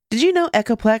Did you know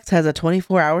Echoplex has a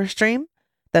 24-hour stream?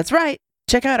 That's right.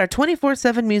 Check out our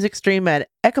 24/7 music stream at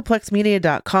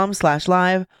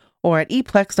echoplexmedia.com/live or at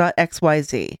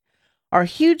eplex.xyz. Our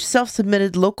huge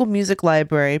self-submitted local music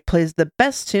library plays the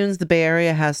best tunes the Bay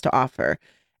Area has to offer,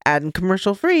 and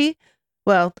commercial free,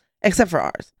 well, except for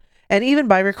ours, and even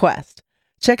by request.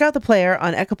 Check out the player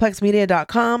on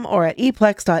echoplexmedia.com or at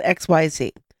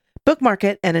eplex.xyz. Bookmark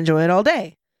it and enjoy it all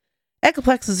day.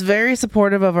 Echoplex is very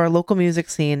supportive of our local music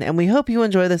scene, and we hope you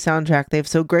enjoy the soundtrack they've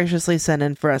so graciously sent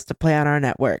in for us to play on our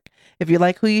network. If you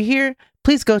like who you hear,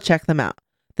 please go check them out.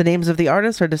 The names of the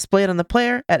artists are displayed on the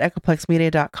player at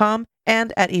echoplexmedia.com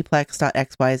and at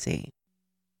eplex.xyz.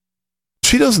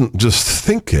 She doesn't just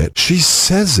think it, she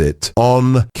says it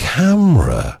on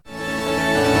camera.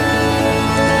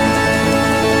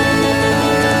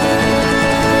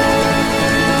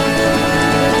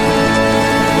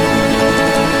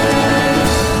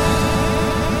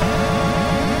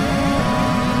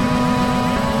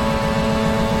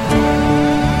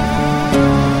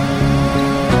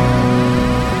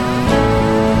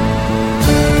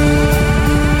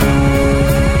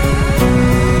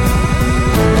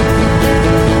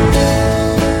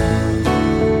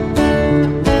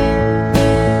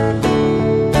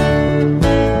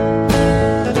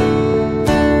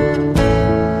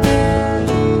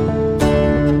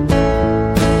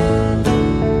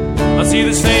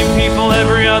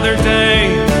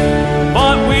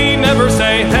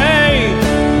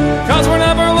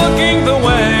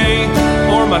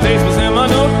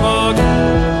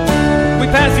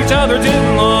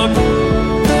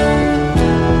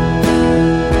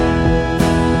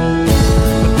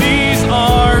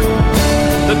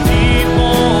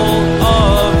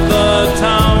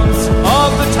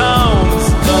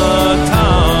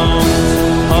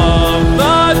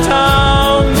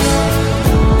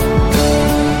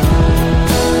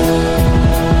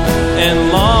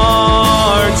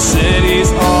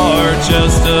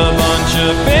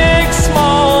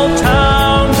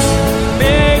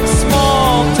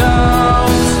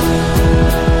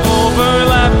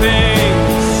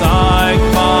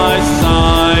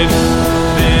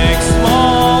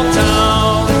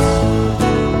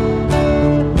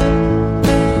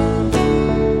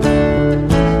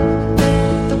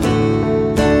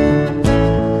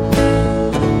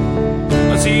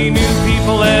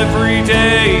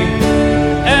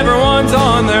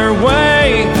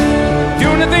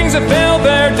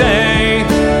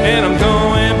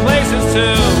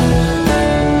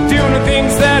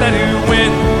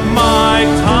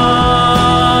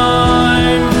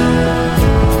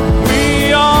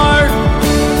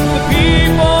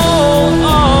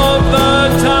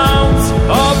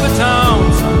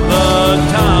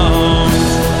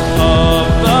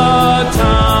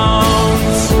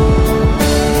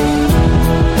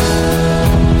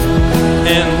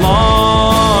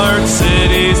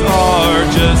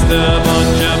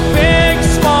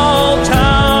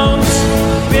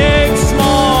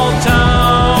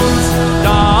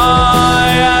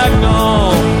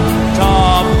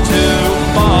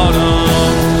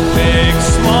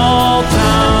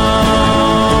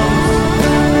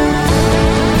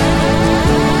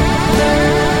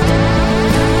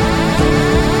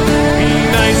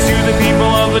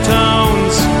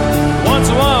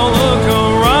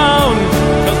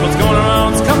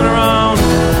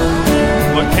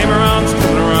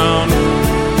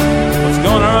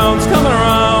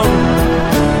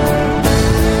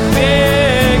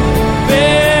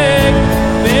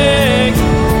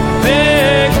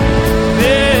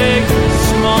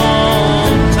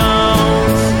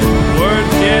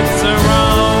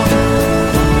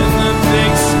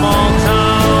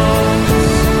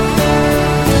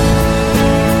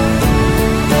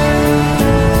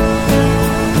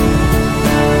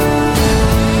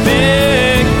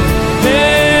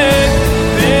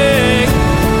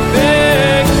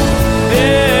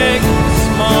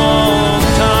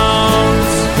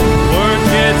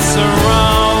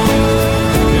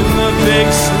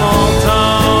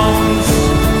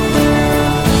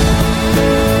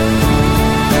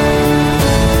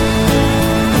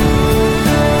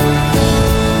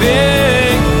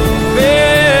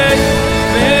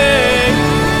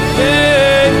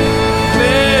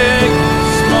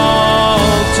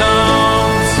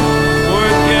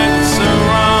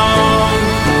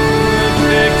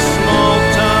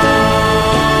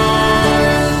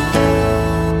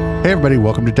 Everybody,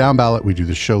 welcome to Down Ballot. We do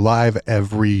the show live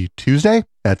every Tuesday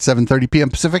at 7:30 p.m.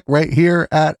 Pacific right here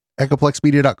at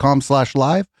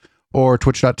echoplexmedia.com/live or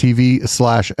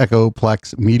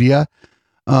twitch.tv/echoplexmedia.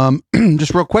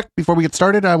 Just real quick before we get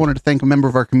started, I wanted to thank a member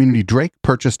of our community, Drake,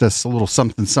 purchased us a little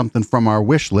something from our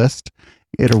wish list,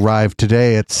 It arrived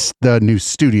today. It's the new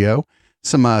studio.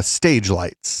 Some stage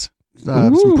lights,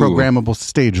 some programmable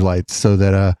stage lights, so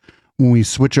that when we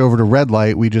switch over to red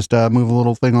light, we just move a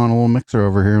little thing on a little mixer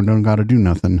over here and don't got to do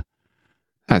nothing.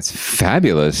 That's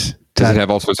fabulous. Does it have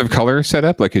all sorts of colors set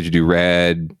up? Like, could you do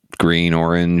red, green,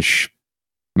 orange,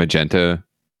 magenta,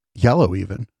 yellow,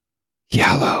 even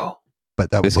yellow? But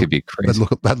this could be crazy.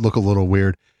 That'd look a little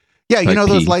weird. Yeah, you know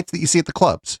those lights that you see at the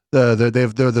clubs. They're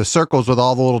the circles with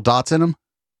all the little dots in them.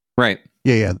 Right.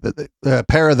 Yeah. A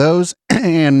pair of those,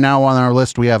 and now on our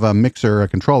list we have a mixer, a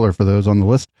controller for those on the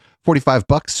list.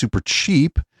 $45, super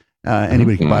cheap.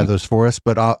 Anybody can buy those for us,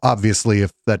 but obviously,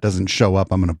 if that doesn't show up,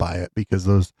 I'm going to buy it because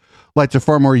those lights are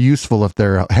far more useful if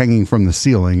they're hanging from the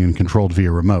ceiling and controlled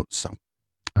via remote. So,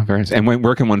 very nice. And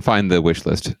where can one find the wish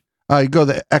list? You go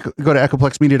to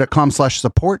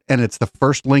echoplexmedia.com/support, and it's the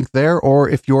first link there. Or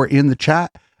if you're in the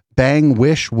chat, Bang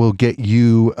Wish will get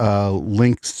you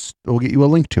links. We'll get you a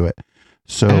link to it.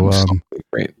 So,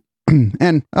 great.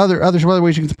 And other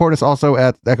ways you can support us also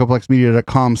at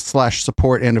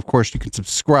echoplexmedia.com/support. And of course, you can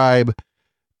subscribe,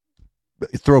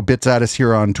 throw bits at us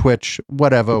here on Twitch,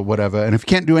 whatever. And if you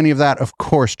can't do any of that, of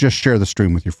course, just share the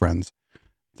stream with your friends.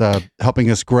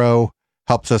 Helping us grow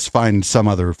helps us find some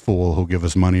other fool who'll give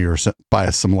us money or buy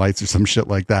us some lights or some shit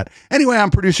like that. Anyway, I'm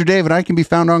producer Dave, and I can be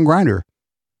found on Grindr.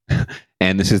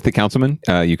 And this is the Councilman.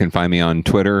 You can find me on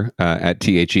Twitter at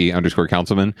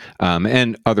THE_Councilman,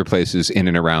 and other places in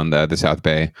and around the South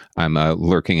Bay. I'm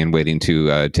lurking and waiting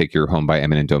to take your home by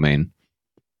eminent domain.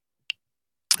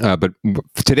 But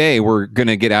today we're going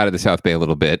to get out of the South Bay a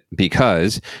little bit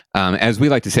because, as we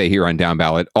like to say here on Down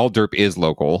Ballot, all derp is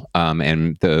local,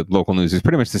 and the local news is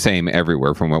pretty much the same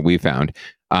everywhere from what we found.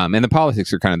 And the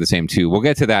politics are kind of the same too. We'll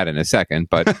get to that in a second,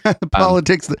 but the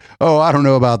politics. I don't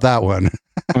know about that one.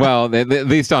 Well, at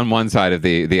least on one side of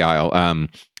the aisle.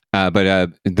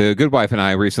 But the good wife and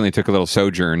I recently took a little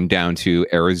sojourn down to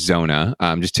Arizona,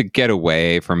 just to get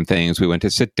away from things. We went to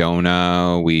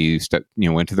Sedona, we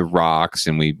went to the rocks,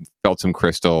 and we felt some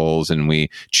crystals, and we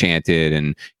chanted,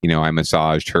 and I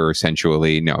massaged her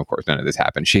sensually. No, of course, none of this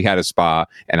happened. She had a spa,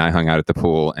 and I hung out at the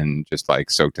pool and just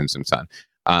soaked in some sun,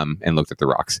 and looked at the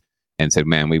rocks and said,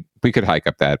 "Man, we could hike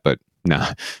up that, but no."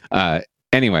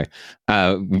 Anyway,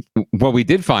 what we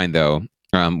did find though.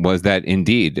 Was that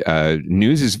indeed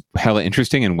news is hella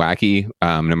interesting and wacky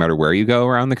no matter where you go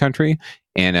around the country.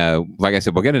 And like I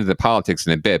said, we'll get into the politics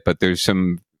in a bit, but there's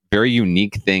some very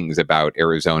unique things about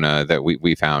Arizona that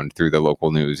we found through the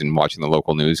local news and watching the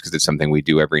local news, because it's something we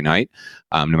do every night,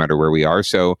 no matter where we are.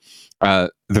 So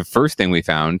the first thing we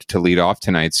found to lead off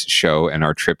tonight's show and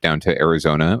our trip down to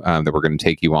Arizona that we're going to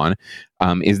take you on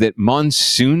is that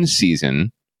monsoon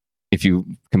season, if you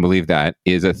can believe that,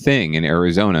 is a thing in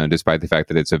Arizona, despite the fact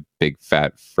that it's a big,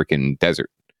 fat, freaking desert.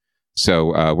 So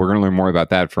we're going to learn more about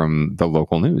that from the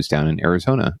local news down in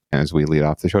Arizona as we lead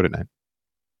off the show tonight.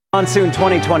 Monsoon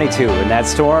 2022, and that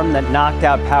storm that knocked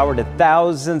out power to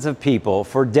thousands of people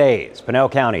for days.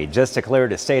 Pinell County just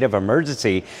declared a state of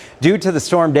emergency due to the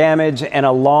storm damage and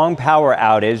a long power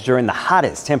outage during the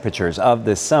hottest temperatures of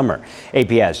this summer.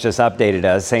 APS just updated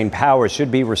us saying power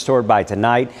should be restored by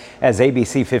tonight. As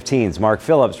ABC 15's Mark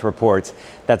Phillips reports,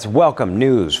 that's welcome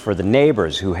news for the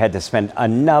neighbors who had to spend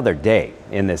another day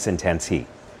in this intense heat.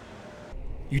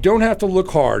 You don't have to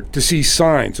look hard to see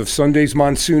signs of Sunday's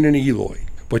monsoon in Eloy.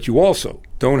 But you also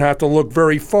don't have to look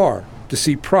very far to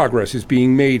see progress is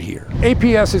being made here.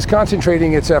 APS is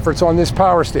concentrating its efforts on this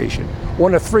power station,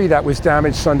 one of 3 that was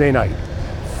damaged Sunday night.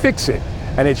 Fix it,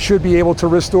 and it should be able to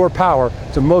restore power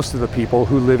to most of the people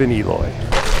who live in Eloy.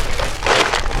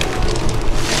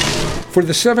 For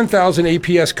the 7,000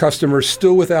 APS customers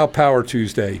still without power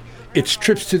Tuesday, it's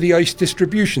trips to the ice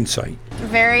distribution site.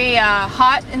 Very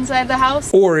hot inside the house.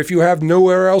 Or if you have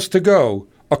nowhere else to go,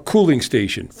 a cooling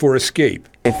station for escape.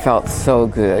 It felt so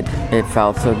good.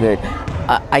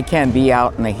 I can't be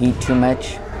out in the heat too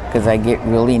much because I get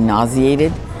really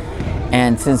nauseated.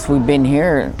 And since we've been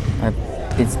here,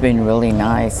 it's been really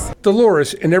nice.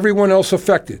 Dolores and everyone else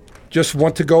affected just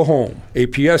want to go home.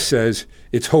 APS says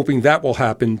it's hoping that will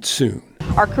happen soon.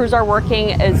 Our crews are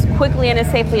working as quickly and as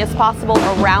safely as possible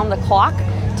around the clock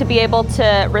to be able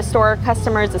to restore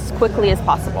customers as quickly as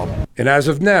possible. And as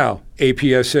of now,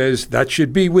 APS says that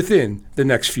should be within the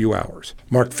next few hours.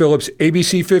 Mark Phillips,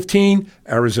 ABC 15,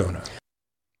 Arizona.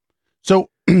 So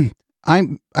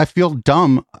I feel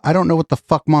dumb. I don't know what the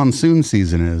fuck monsoon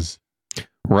season is.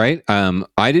 Right.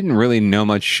 I didn't really know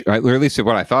much, or at least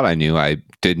what I thought I knew, I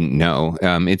didn't know.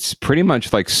 It's pretty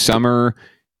much like summer,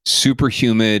 super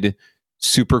humid,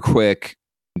 super quick,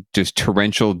 just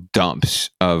torrential dumps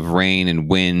of rain and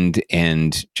wind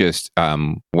and just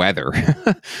weather,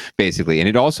 basically. And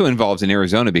it also involves in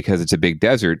Arizona, because it's a big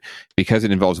desert, because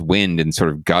it involves wind and sort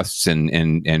of gusts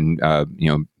and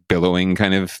billowing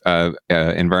kind of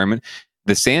environment.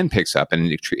 The sand picks up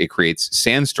and it creates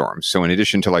sandstorms. So in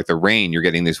addition to like the rain, you're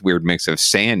getting this weird mix of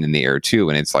sand in the air too,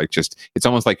 and it's like it's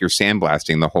almost like you're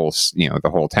sandblasting the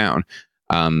whole town.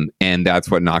 And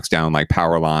that's what knocks down like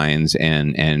power lines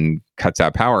and cuts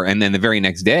out power. And then the very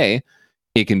next day,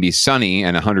 it can be sunny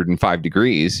and 105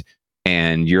 degrees,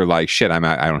 and you're like, shit, I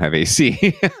don't have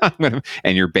AC,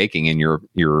 and you're baking in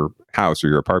your house or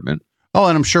your apartment. Oh,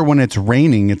 and I'm sure when it's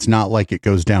raining, it's not like it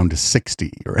goes down to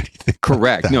 60 or anything.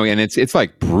 Correct. Like no, and it's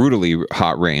like brutally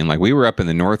hot rain. Like we were up in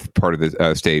the north part of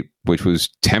the state, which was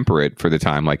temperate for the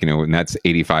time, like, and that's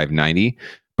 85, 90.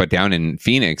 But down in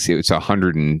Phoenix, it's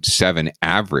 107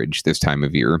 average this time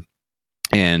of year.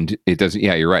 And it doesn't,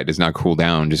 yeah, you're right. It does not cool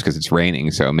down just because it's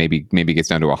raining. So maybe it gets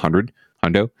down to 100,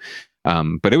 hundo.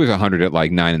 But it was 100 at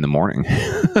like 9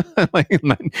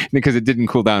 a.m, because it didn't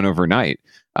cool down overnight.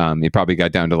 It probably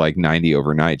got down to like 90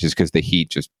 overnight just because the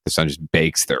sun just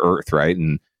bakes the earth, right?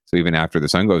 And so even after the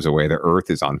sun goes away, the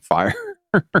earth is on fire.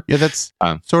 Yeah, that's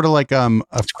sort of like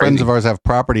friends of ours have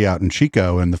property out in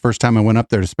Chico. And the first time I went up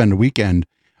there to spend a weekend,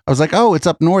 I was like, oh, it's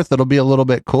up north. It'll be a little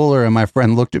bit cooler. And my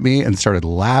friend looked at me and started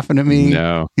laughing at me.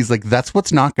 No. He's like, that's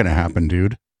what's not going to happen,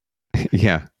 dude.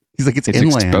 Yeah. He's like, it's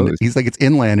inland. Exposed. He's like, it's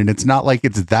inland. And it's not like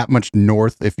it's that much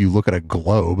north if you look at a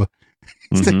globe.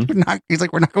 He's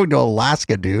like, we're not going to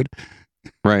Alaska, dude.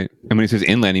 Right. And when he says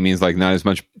inland, he means like not as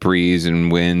much breeze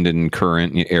and wind and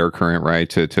air current, right?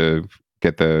 To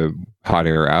get the hot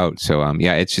air out. So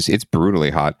yeah, it's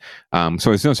brutally hot.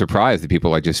 So it's no surprise that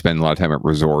people like just spend a lot of time at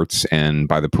resorts and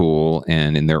by the pool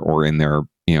and in their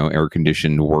air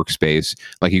conditioned workspace.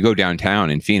 Like you go downtown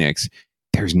in Phoenix,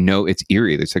 it's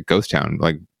eerie. It's a ghost town.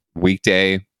 Like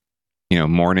weekday,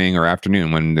 morning or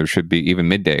afternoon, when there should be even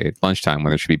midday at lunchtime, when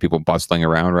there should be people bustling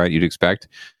around, right? You'd expect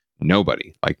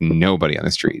nobody on the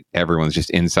street. Everyone's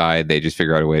just inside. They just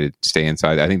figure out a way to stay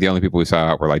inside. I think the only people we saw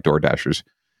out were like door dashers.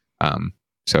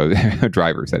 So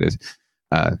drivers, that is.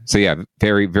 So yeah,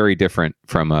 very, very different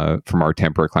from our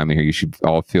temperate climate here. You should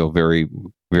all feel very,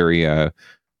 very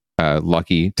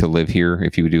lucky to live here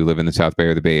if you do live in the South Bay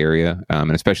or the Bay Area.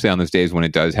 And especially on those days when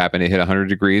it does happen to hit 100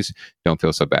 degrees, don't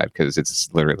feel so bad because it's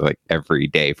literally like every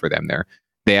day for them there.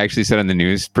 They actually said on the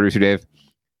news, producer Dave,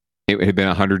 it had been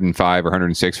 105 or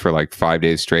 106 for like 5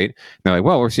 days straight. And they're like,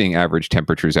 well, we're seeing average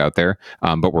temperatures out there,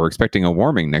 but we're expecting a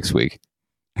warming next week.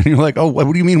 And you're like, oh,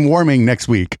 what do you mean warming next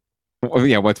week? Well,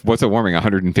 yeah, what's a warming?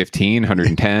 115,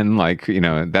 110? Like,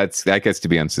 that gets to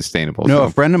be unsustainable. No, so.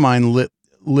 A friend of mine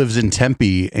lives in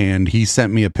Tempe, and he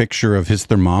sent me a picture of his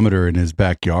thermometer in his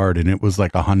backyard, and it was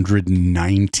like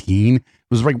 119. It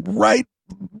was like right,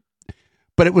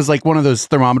 but it was like one of those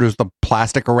thermometers, the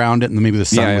plastic around it, and maybe the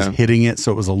sun was hitting it,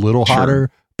 so it was a little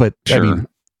hotter. But I mean,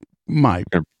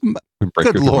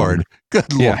 good Lord. How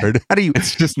do you?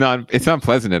 It's not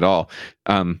pleasant at all.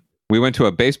 We went to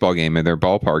a baseball game at their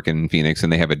ballpark in Phoenix,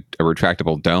 and they have a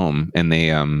retractable dome, and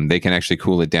they can actually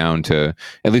cool it down to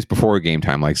at least before game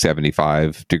time, like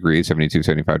 75 degrees, 72,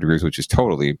 75 degrees, which is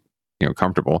totally,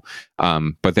 comfortable.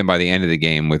 But then by the end of the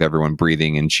game, with everyone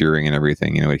breathing and cheering and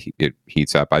everything, it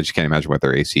heats up. I just can't imagine what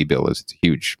their AC bill is. It's a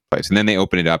huge place. And then they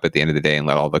open it up at the end of the day and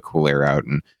let all the cool air out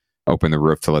and open the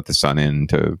roof to let the sun in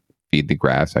to feed the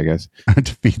grass, I guess.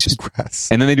 To feed the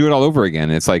grass. And then they do it all over again.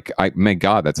 It's like, my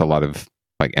God, that's a lot of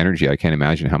like energy. I can't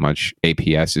imagine how much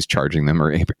APS is charging them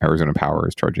or Arizona Power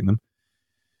is charging them.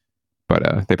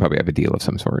 But they probably have a deal of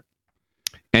some sort.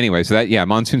 Anyway, so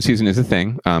monsoon season is a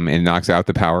thing. It knocks out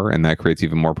the power, and that creates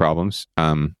even more problems.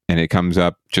 And it comes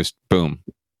up just boom,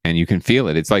 and you can feel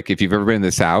it. It's like if you've ever been in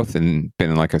the South and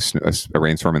been in like a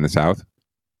rainstorm in the South,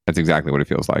 that's exactly what it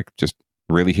feels like. Just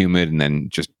really humid, and then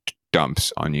just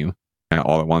dumps on you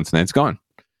all at once, and then it's gone.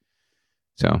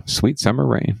 So sweet summer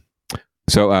rain.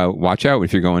 So watch out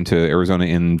if you're going to Arizona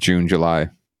in June, July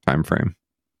timeframe.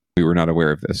 We were not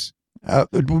aware of this.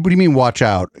 What do you mean watch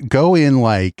out? Go in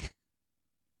like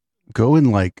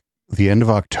the end of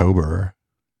October.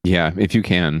 Yeah, if you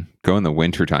can. Go in the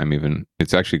winter time even.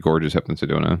 It's actually gorgeous up in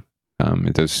Sedona.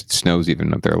 It snows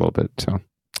even up there a little bit. So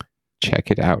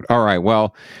check it out. All right.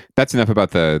 Well, that's enough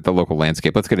about the local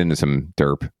landscape. Let's get into some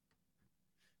derp.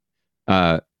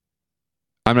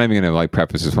 I'm not even going to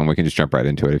preface this one. We can just jump right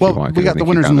into it if you want. We got the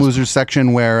winners and losers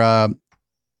section where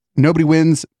nobody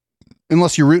wins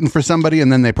unless you're rooting for somebody,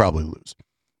 and then they probably lose.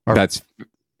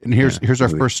 And here's our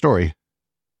first story.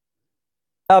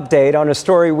 Update on a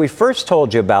story we first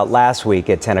told you about last week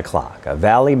at 10 o'clock. A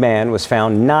Valley man was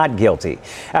found not guilty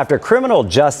after criminal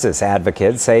justice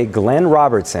advocates say Glenn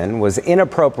Robertson was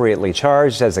inappropriately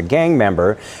charged as a gang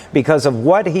member because of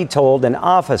what he told an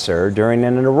officer during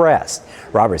an arrest.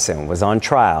 Robertson was on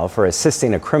trial for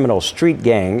assisting a criminal street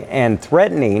gang and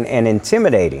threatening and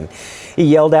intimidating. He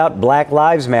yelled out Black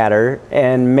Lives Matter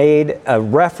and made a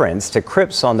reference to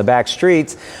Crips on the back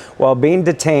streets while being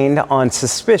detained on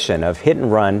suspicion of hit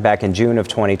and run back in June of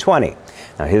 2020.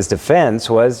 Now, his defense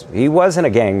was he wasn't a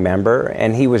gang member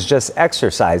and he was just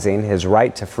exercising his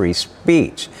right to free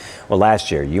speech. Well,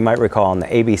 last year, you might recall in the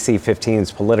ABC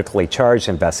 15's Politically Charged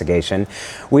investigation,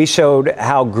 we showed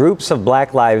how groups of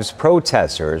Black Lives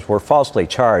protesters were falsely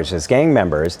charged as gang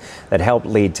members that helped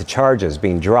lead to charges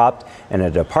being dropped in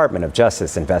a Department of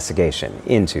Justice investigation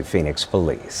into Phoenix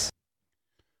police.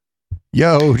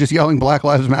 Yo, just yelling Black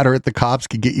Lives Matter at the cops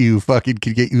could get you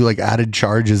like added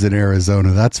charges in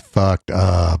Arizona. That's fucked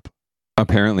up.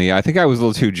 Apparently, I think I was a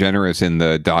little too generous in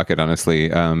the docket, honestly.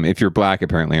 If you're black,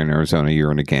 apparently in Arizona,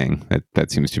 you're in a gang.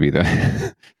 That seems to be the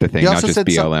thing, not just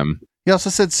BLM. He also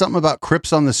said something about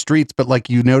Crips on the streets, but like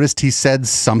you noticed he said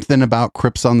something about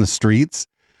Crips on the streets.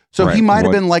 So right. He might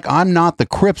have been like, I'm not the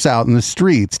Crips out in the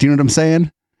streets. Do you know what I'm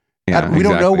saying? Yeah, we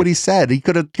don't know what he said. He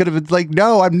could have been like,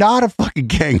 no, I'm not a fucking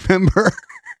gang member.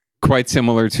 Quite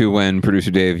similar to when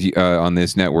producer Dave on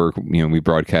this network, we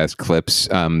broadcast clips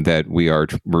that we are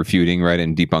refuting, right,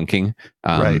 and debunking,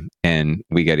 right, and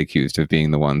we get accused of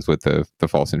being the ones with the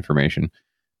false information.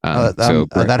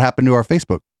 That happened to our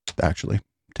Facebook actually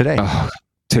today.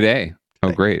 Today.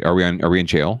 Oh, great. Are we in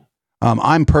jail?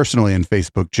 I'm personally in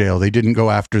Facebook jail. They didn't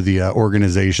go after the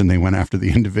organization; they went after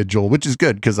the individual, which is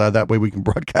good because that way we can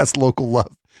broadcast local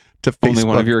love to Facebook. Only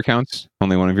one of your accounts?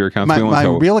 Only one of your accounts? My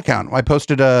real account. I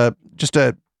posted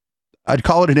I'd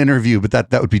call it an interview, but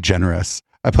that would be generous.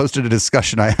 I posted a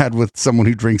discussion I had with someone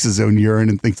who drinks his own urine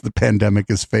and thinks the pandemic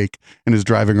is fake and is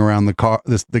driving around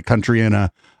the country in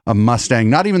a Mustang,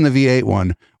 not even the V8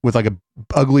 one, with like a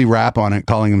ugly rap on it,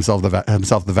 calling himself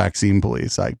the vaccine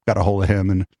police. I got a hold of him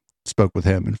and spoke with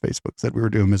him, and Facebook said we were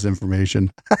doing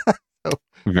misinformation.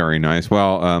 Very nice.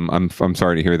 Well, I'm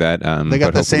sorry to hear that. They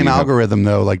got the same algorithm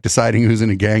though, like deciding who's in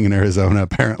a gang in Arizona,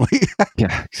 apparently.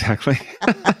 Yeah, exactly.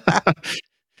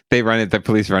 The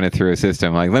police run it through a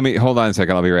system. Like, hold on a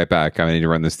second. I'll be right back. I need to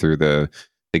run this through the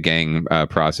gang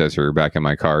processor back in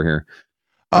my car here.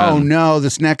 Oh no,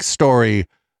 this next story.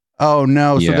 Oh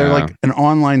no. So they're like an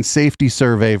online safety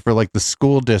survey for like the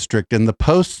school district, and the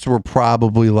posts were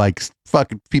probably like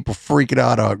fucking people freaking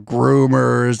out on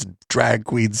groomers, drag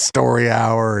queen story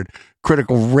hour, and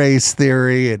critical race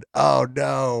theory, and oh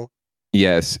no.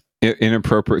 Yes.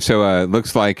 Inappropriate. So it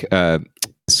looks like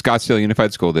Scottsdale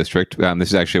Unified School District. This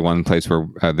is actually one place where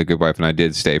the good wife and I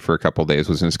did stay for a couple of days,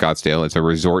 was in Scottsdale. It's a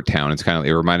resort town.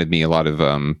 It reminded me a lot of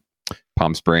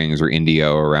Palm Springs or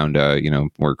Indio around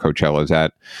where Coachella's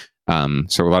at.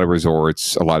 So a lot of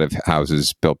resorts, a lot of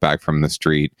houses built back from the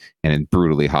street, and it's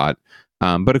brutally hot.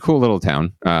 But a cool little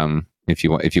town. If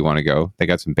you want to go, they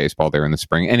got some baseball there in the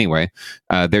spring. Anyway,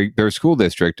 their school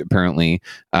district apparently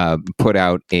put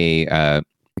out a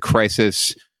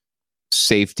crisis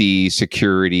safety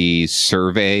security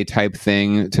survey type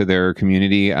thing to their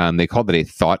community. They called it a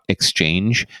thought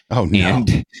exchange. Oh no!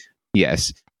 And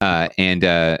yes,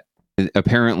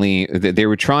 apparently they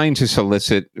were trying to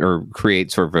solicit or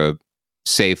create sort of a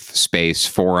safe space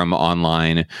forum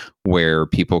online where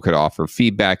people could offer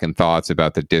feedback and thoughts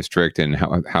about the district and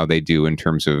how they do in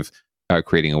terms of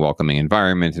creating a welcoming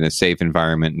environment and a safe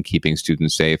environment and keeping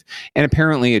students safe. And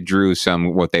apparently it drew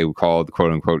some what they called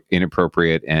quote unquote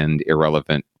inappropriate and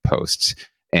irrelevant posts.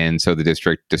 And so the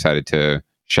district decided to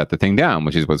shut the thing down,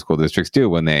 which is what school districts do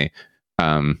when they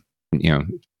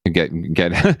get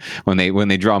when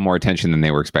they draw more attention than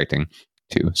they were expecting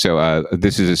to. So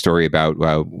this is a story about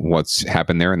what's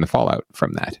happened there and the fallout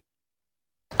from that.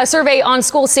 A survey on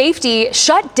school safety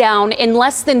shut down in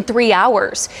less than 3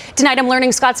 hours. Tonight, I'm learning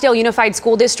Scottsdale Unified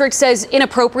School District says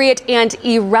inappropriate and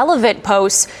irrelevant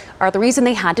posts are the reason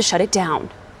they had to shut it down.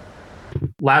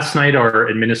 Last night, our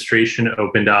administration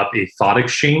opened up a thought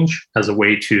exchange as a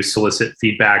way to solicit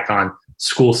feedback on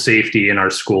school safety in our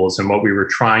schools. And what we were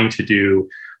trying to do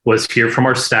was hear from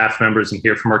our staff members and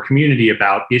hear from our community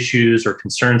about issues or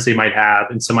concerns they might have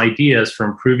and some ideas for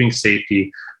improving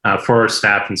safety for our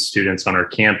staff and students on our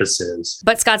campuses.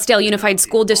 But Scottsdale Unified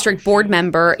School District board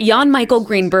member Jan Michael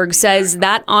Greenberg says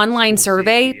that online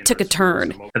survey took a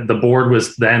turn. The board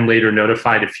was then later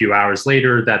notified a few hours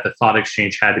later that the thought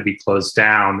exchange had to be closed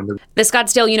down. The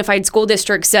Scottsdale Unified School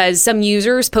District says some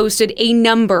users posted a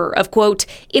number of, quote,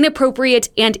 inappropriate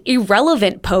and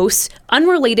irrelevant posts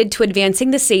unrelated to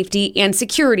advancing the safety and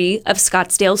security of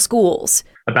Scottsdale schools.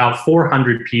 About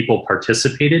 400 people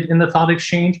participated in the thought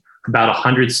exchange, about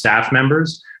 100 staff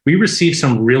members. We received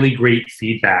some really great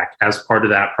feedback as part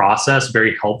of that process,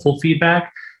 very helpful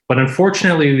feedback. But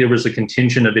unfortunately, there was a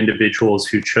contingent of individuals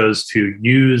who chose to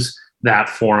use that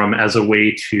forum as a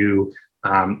way to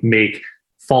make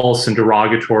false and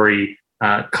derogatory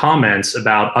comments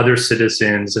about other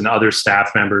citizens and other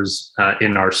staff members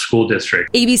in our school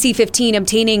district. ABC 15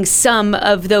 obtaining some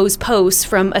of those posts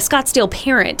from a Scottsdale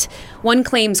parent. One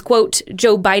claims, quote,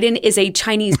 Joe Biden is a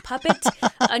Chinese puppet.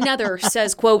 Another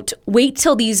says, quote, wait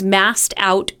till these masked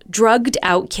out, drugged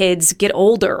out kids get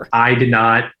older. I did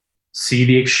not see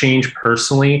the exchange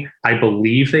personally. I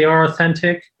believe they are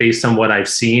authentic based on what I've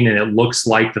seen, and it looks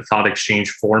like the thought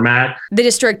exchange format. The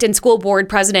district and school board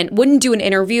president wouldn't do an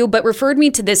interview, but referred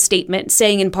me to this statement,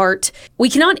 saying in part, we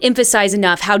cannot emphasize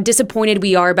enough how disappointed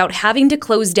we are about having to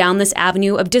close down this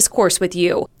avenue of discourse with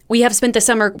you. We have spent the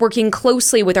summer working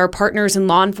closely with our partners in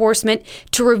law enforcement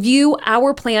to review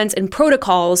our plans and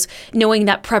protocols, knowing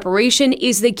that preparation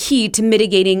is the key to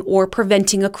mitigating or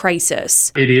preventing a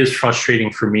crisis. It is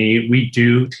frustrating for me. We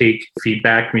do take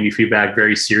feedback, community feedback,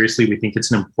 very seriously. We think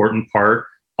it's an important part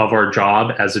of our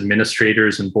job as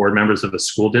administrators and board members of a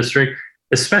school district,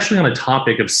 especially on a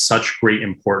topic of such great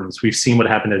importance. We've seen what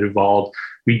happened at Uvalde.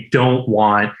 We don't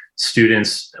want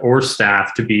students or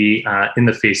staff to be in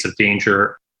the face of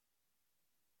danger.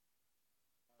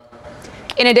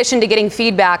 In addition to getting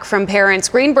feedback from parents,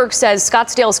 Greenberg says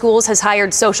Scottsdale Schools has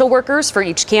hired social workers for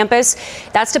each campus.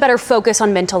 That's to better focus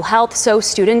on mental health so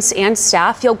students and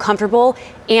staff feel comfortable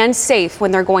and safe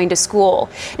when they're going to school.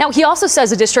 Now, he also says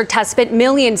the district has spent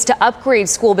millions to upgrade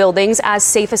school buildings as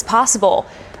safe as possible.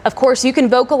 Of course, you can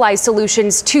vocalize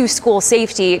solutions to school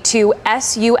safety to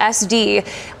SUSD.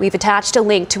 We've attached a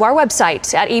link to our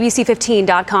website at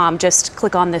abc15.com. Just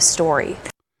click on this story.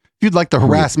 If you'd like the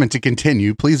harassment to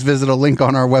continue, please visit a link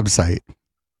on our website.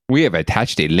 We have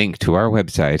attached a link to our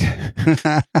website.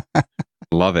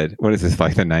 Love it. What is this,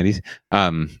 like the 90s?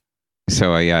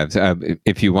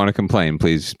 If you want to complain,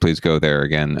 please go there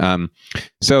again.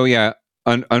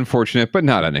 Unfortunate, but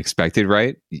not unexpected,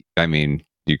 right? I mean,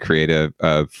 you create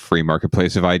a free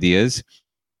marketplace of ideas,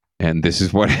 and this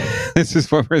is what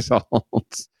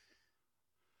results.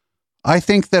 I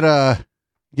think that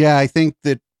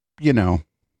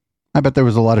I bet there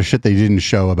was a lot of shit they didn't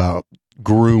show about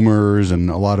groomers and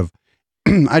a lot of,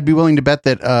 I'd be willing to bet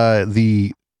that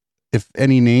if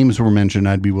any names were mentioned,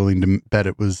 I'd be willing to bet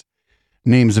it was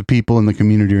names of people in the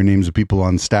community or names of people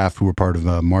on staff who were part of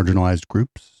marginalized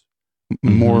groups.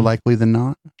 More likely than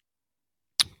not.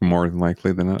 More than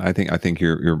likely than not. I think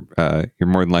you're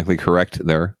more than likely correct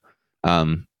there.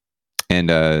 And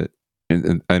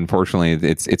unfortunately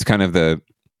it's kind of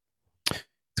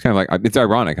like, it's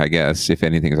ironic, I guess, if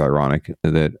anything is ironic,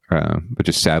 that, but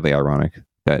just sadly ironic,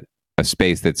 that a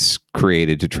space that's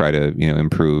created to try to,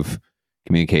 improve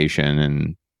communication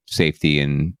and safety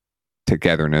and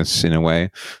togetherness in a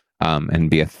way, and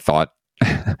be a thought,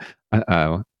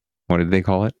 what did they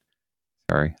call it?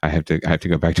 Sorry, I have to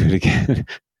go back to it again.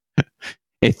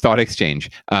 A thought exchange.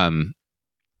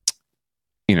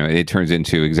 It turns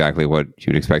into exactly what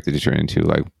you'd expect it to turn into,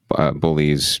 like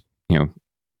bullies,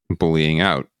 bullying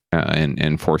out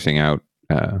and forcing out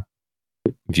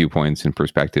viewpoints and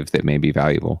perspectives that may be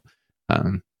valuable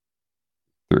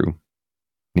through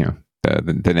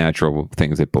the natural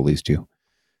things that bullies do,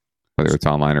 whether it's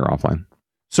online or offline.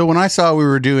 So when I saw we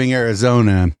were doing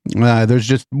Arizona, there's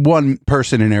just one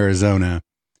person in Arizona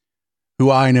who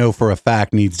I know for a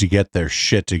fact needs to get their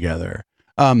shit together.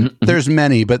 There's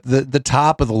many, but the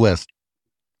top of the list,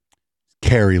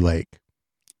 Kari Lake.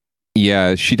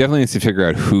 Yeah, she definitely needs to figure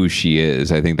out who she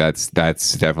is. I think that's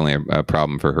definitely a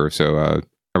problem for her. So are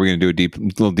we going to do a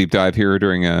little deep dive here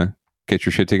during Get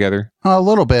Your Shit Together? A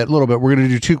little bit. We're going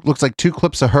to do looks like two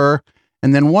clips of her,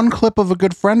 and then one clip of a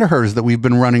good friend of hers that we've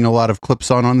been running a lot of clips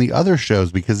on the other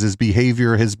shows because his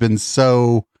behavior has been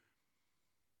so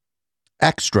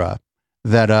extra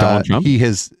that he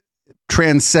has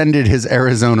transcended his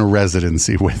Arizona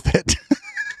residency with it.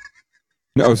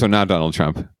 No, so not Donald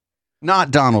Trump.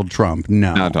 Not Donald Trump,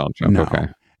 no. Not Donald Trump, no. Okay.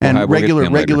 And we'll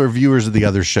regular viewers of the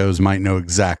other shows might know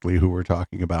exactly who we're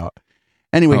talking about.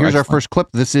 Anyway, here's our first clip.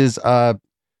 This is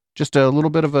just a little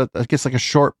bit of I guess like a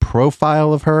short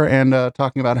profile of her and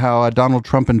talking about how Donald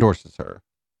Trump endorses her.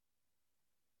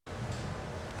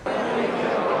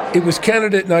 It was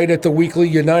candidate night at the weekly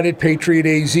United Patriot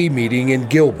AZ meeting in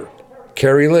Gilbert.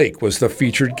 Kari Lake was the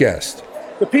featured guest.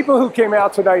 The people who came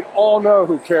out tonight all know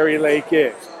who Kari Lake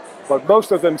is, but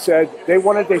most of them said they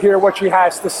wanted to hear what she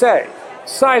has to say.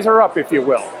 Size her up, if you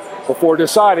will, before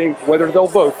deciding whether they'll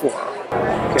vote for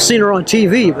her. I've seen her on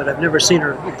TV, but I've never seen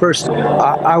her in person.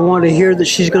 I want to hear that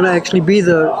she's going to actually be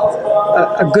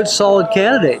a good, solid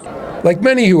candidate. Like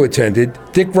many who attended,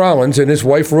 Dick Rollins and his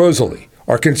wife Rosalie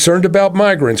are concerned about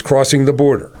migrants crossing the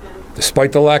border.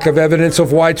 Despite the lack of evidence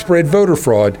of widespread voter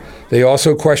fraud, they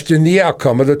also questioned the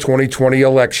outcome of the 2020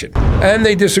 election. And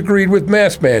they disagreed with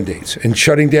mask mandates and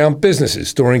shutting down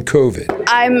businesses during COVID.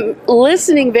 I'm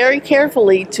listening very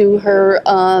carefully to her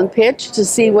pitch to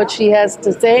see what she has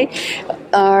to say.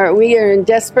 We are in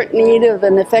desperate need of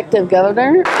an effective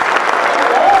governor.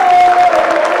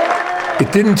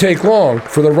 It didn't take long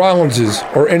for the Rollinses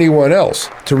or anyone else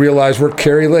to realize where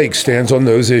Kari Lake stands on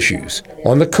those issues,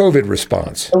 on the COVID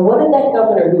response. And what did that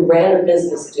governor who ran a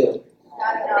business do?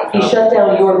 He shut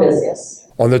down your business.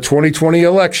 On the 2020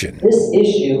 election. This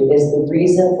issue is the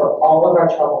reason for all of our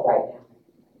trouble right now.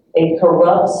 A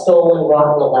corrupt, stolen,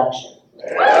 rotten election.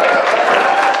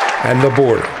 And the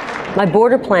border. My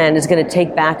border plan is going to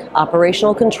take back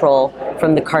operational control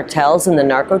from the cartels and the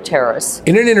narco-terrorists.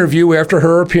 In an interview after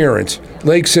her appearance,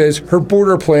 Lake says her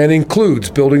border plan includes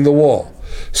building the wall,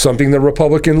 something the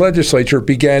Republican legislature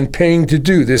began paying to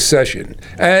do this session.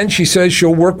 And she says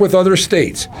she'll work with other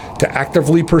states to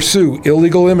actively pursue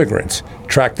illegal immigrants,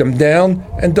 track them down,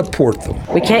 and deport them.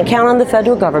 We can't count on the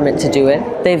federal government to do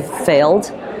it. They've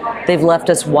failed. They've left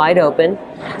us wide open.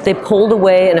 They pulled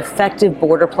away an effective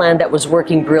border plan that was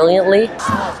working brilliantly.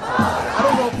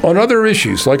 On other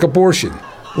issues like abortion,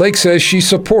 Lake says she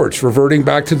supports reverting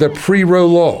back to the pre-Roe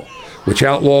law, which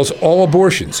outlaws all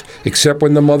abortions except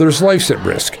when the mother's life's at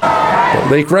risk. But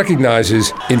Lake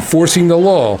recognizes enforcing the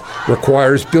law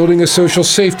requires building a social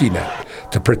safety net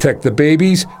to protect the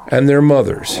babies and their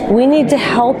mothers. We need to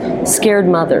help scared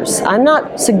mothers. I'm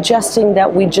not suggesting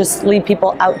that we just leave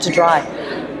people out to dry.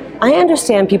 I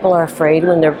understand people are afraid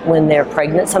when they're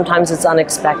pregnant. Sometimes it's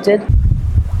unexpected.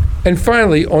 And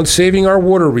finally, on saving our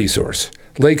water resource,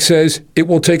 Lake says it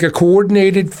will take a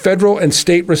coordinated federal and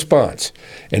state response,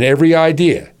 and every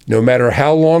idea, no matter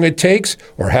how long it takes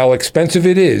or how expensive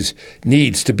it is,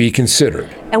 needs to be considered.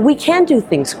 And we can do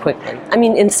things quickly. I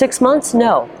mean, in 6 months,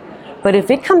 no. But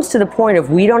if it comes to the point of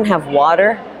we don't have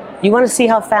water, you want to see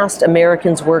how fast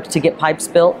Americans work to get pipes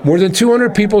built? More than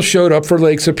 200 people showed up for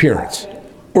Lake's appearance.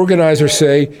 Organizers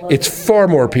say it's far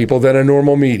more people than a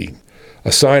normal meeting.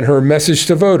 A sign her message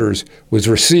to voters was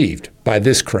received by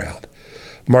this crowd.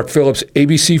 Mark Phillips,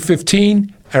 ABC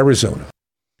 15, Arizona.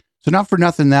 So not for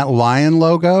nothing, that lion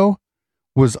logo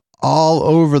was all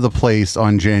over the place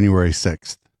on January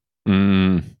 6th.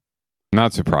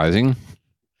 Not surprising,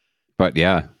 but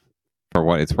yeah, for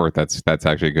what it's worth, that's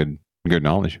actually good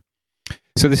knowledge.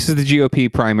 So this is the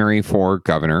GOP primary for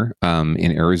governor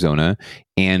in Arizona,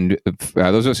 and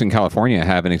those of us in California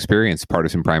haven't experienced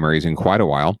partisan primaries in quite a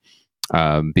while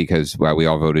because we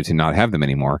all voted to not have them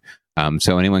anymore.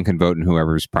 So anyone can vote in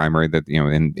whoever's primary that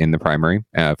in the primary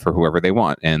for whoever they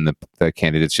want, and the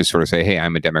candidates just sort of say, "Hey,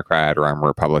 I'm a Democrat," or "I'm a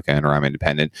Republican," or "I'm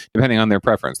independent," depending on their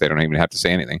preference. They don't even have to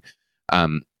say anything.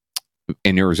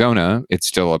 In Arizona, it's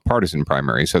still a partisan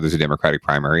primary, so there's a Democratic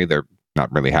primary. They're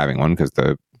not really having one because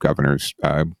the governor's,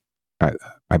 I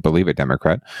believe, a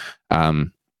Democrat,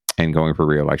 and going for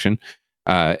re-election.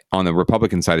 On the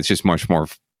Republican side, it's just much more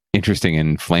interesting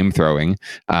and flame-throwing.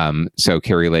 So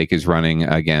Kari Lake is running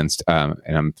against, and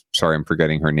I'm sorry, I'm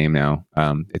forgetting her name now.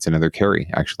 It's another Kari,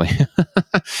 actually.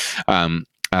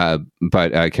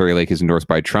 But Kari Lake is endorsed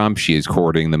by Trump. She is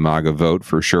courting the MAGA vote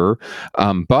for sure.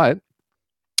 But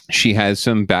she has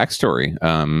some backstory,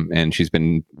 and she's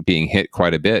been being hit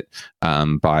quite a bit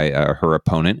by her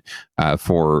opponent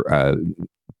for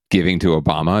giving to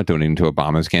Obama, donating to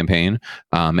Obama's campaign,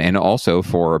 and also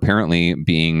for apparently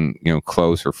being,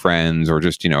 close or friends or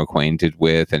just, acquainted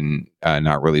with and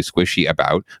not really squishy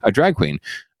about a drag queen.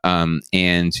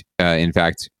 And in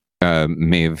fact,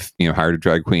 may have, hired a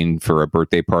drag queen for a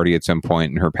birthday party at some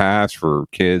point in her past for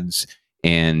kids.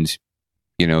 And,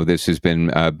 this has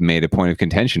been made a point of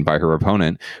contention by her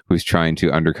opponent, who's trying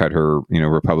to undercut her,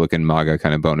 Republican MAGA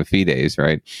kind of bona fides,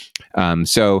 right?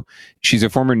 So she's a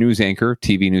former news anchor,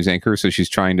 TV news anchor. So she's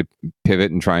trying to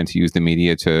pivot and trying to use the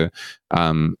media to,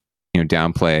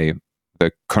 downplay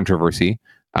the controversy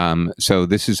So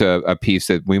this is a piece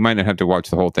that we might not have to watch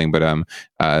the whole thing, but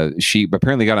she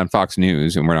apparently got on Fox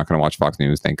News, and we're not going to watch Fox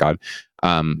News, thank God.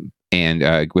 And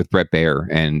with Bret Baier,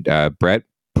 and Bret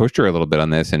pushed her a little bit on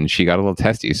this, and she got a little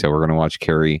testy. So we're going to watch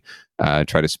Carrie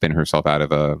try to spin herself out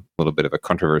of a little bit of a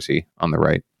controversy on the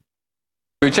right.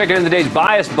 We're checking in the day's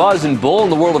bias, buzz, and bull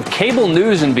in the world of cable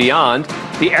news and beyond.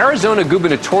 The Arizona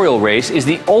gubernatorial race is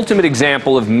the ultimate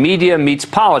example of media meets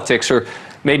politics, or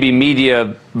maybe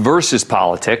media versus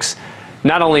politics.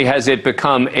 Not only has it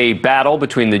become a battle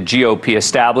between the GOP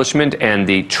establishment and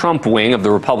the Trump wing of the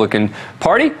Republican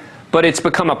Party, but it's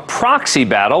become a proxy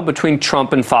battle between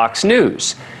Trump and Fox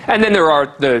News. And then there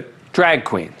are the drag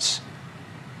queens.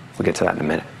 We'll get to that in a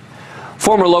minute.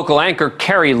 Former local anchor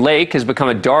Carrie Lake has become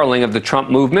a darling of the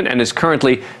Trump movement and is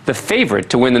currently the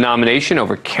favorite to win the nomination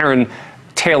over Karen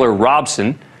Taylor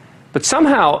Robson. But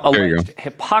somehow alleged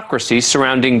hypocrisy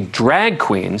surrounding drag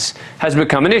queens has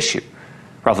become an issue.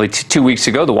 Roughly 2 weeks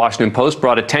ago, the Washington Post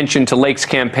brought attention to Lake's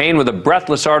campaign with a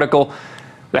breathless article.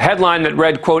 The headline that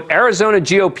read, quote, Arizona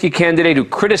GOP candidate who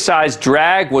criticized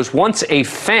drag was once a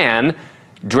fan,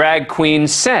 drag queen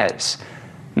says.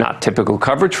 Not typical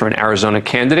coverage for an Arizona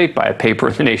candidate by a paper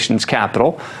in the nation's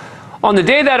capital. On the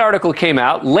day that article came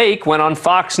out, Lake went on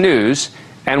Fox News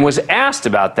and was asked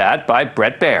about that by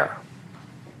Bret Baier.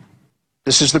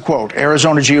 This is the quote.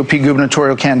 Arizona GOP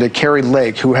gubernatorial candidate Carrie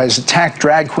Lake, who has attacked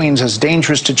drag queens as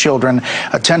dangerous to children,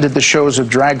 attended the shows of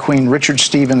drag queen Richard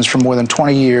Stevens for more than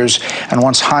 20 years and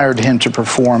once hired him to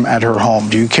perform at her home.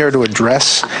 Do you care to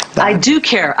address that? I do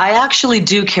care. I actually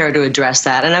do care to address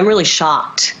that, and I'm really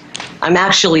shocked. I'm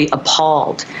actually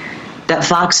appalled that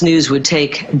Fox News would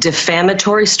take a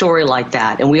defamatory story like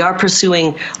that, and we are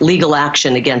pursuing legal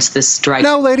action against this strike.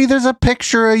 No, lady, there's a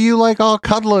picture of you like all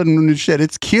cuddling and shit.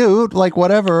 It's cute, like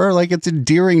whatever, like it's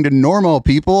endearing to normal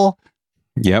people.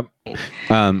 Yep.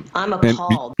 I'm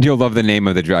appalled you'll love the name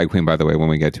of the drag queen, by the way, when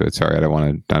we get to it. Sorry, I don't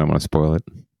want to spoil it.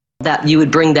 that you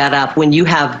would bring that up when you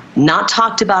have not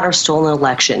talked about our stolen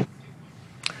election.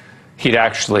 He'd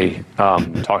actually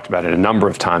talked about it a number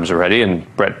of times already,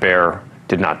 and Bret Baier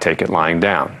did not take it lying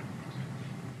down.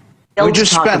 We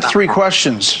just spent 3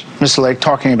 questions, Ms. Lake,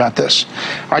 talking about this.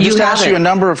 I just asked you a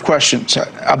number of questions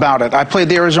about it. I played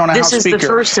the Arizona House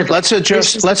Speaker. Let's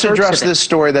address this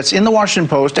story that's in the Washington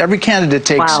Post. Every candidate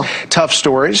takes tough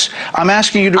stories. I'm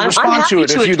asking you to respond to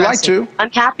it if you'd like to.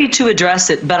 I'm happy to address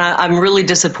it, but I'm really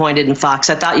disappointed in Fox.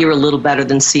 I thought you were a little better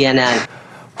than CNN.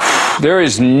 There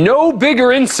is no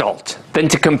bigger insult than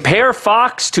to compare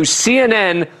Fox to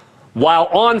CNN while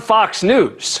on Fox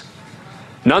News.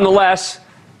 Nonetheless,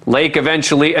 Lake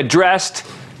eventually addressed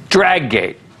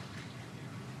Draggate.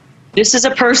 This is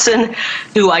a person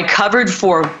who I covered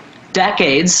for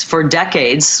decades,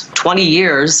 20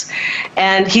 years,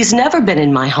 and he's never been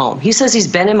in my home. He says he's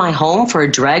been in my home for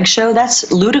a drag show.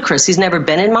 That's ludicrous. He's never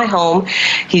been in my home.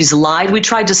 He's lied. We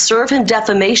tried to serve him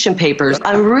defamation papers.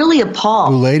 I'm really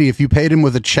appalled. Ooh, lady, if you paid him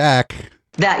with a check.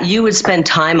 That you would spend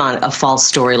time on a false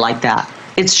story like that.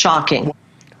 It's shocking.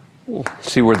 We'll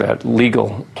see where that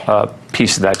legal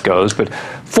piece of that goes. But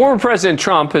former President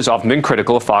Trump has often been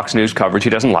critical of Fox News coverage he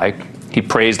doesn't like. He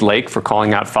praised Lake for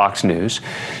calling out Fox News.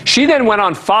 She then went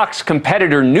on Fox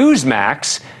competitor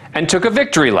Newsmax and took a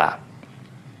victory lap.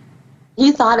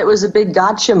 He thought it was a big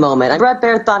gotcha moment. Bret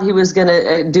Baier thought he was going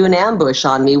to do an ambush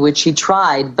on me, which he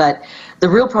tried, but the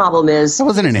real problem is that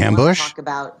wasn't an ambush. Talk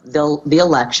about the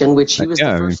election, which he was the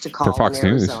first to call Fox in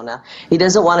Arizona. He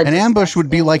doesn't want to. An ambush would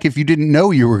be like if you didn't know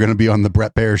you were going to be on the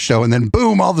Bret Baier show, and then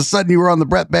boom, all of a sudden you were on the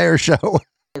Bret Baier show.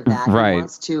 Right. He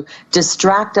wants to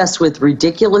distract us with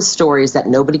ridiculous stories that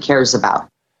nobody cares about.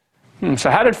 So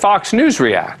how did Fox News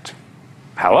react?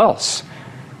 How else?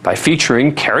 By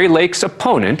featuring Carrie Lake's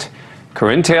opponent,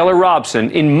 Karen Taylor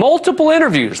Robson, in multiple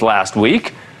interviews last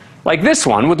week, like this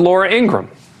one with Laura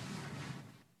Ingraham.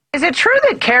 Is it true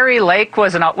that Carrie Lake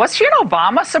was she an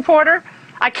Obama supporter?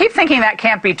 I keep thinking that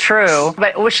can't be true,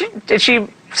 but did she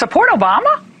support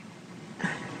Obama?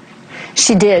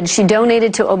 She did. She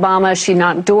donated to Obama. She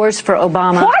knocked doors for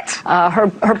Obama. What?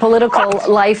 Her political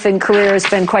life and career has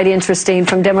been quite interesting,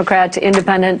 from Democrat to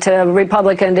Independent to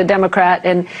Republican to Democrat,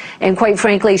 and quite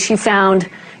frankly, she found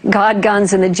God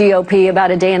guns in the GOP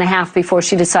about a day and a half before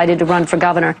she decided to run for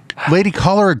governor. Lady,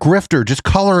 call her a grifter. Just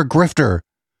call her a grifter.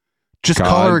 Just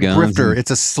call her a grifter.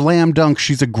 It's a slam dunk.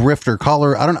 She's a grifter. Call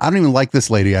her. I don't even like this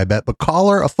lady, I bet, but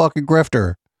call her a fucking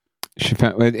grifter. She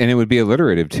found, and it would be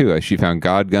alliterative too. She found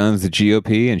God guns, the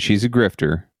GOP, and she's a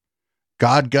grifter.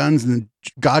 God guns and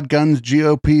God guns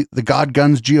GOP, the God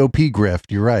guns GOP grift.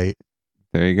 You're right.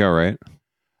 There you go. Right.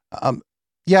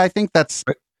 Yeah, I think that's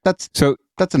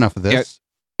enough of this.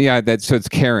 Yeah, so it's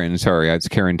Karen. Sorry, it's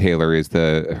Karen Taylor is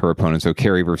her opponent. So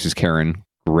Carrie versus Karen.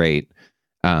 Great.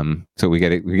 So we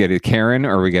get a Karen,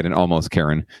 or we get an almost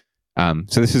Karen.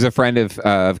 So this is a friend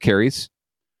of Carrie's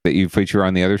that you feature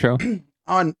on the other show.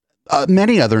 On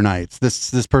many other nights,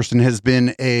 this person has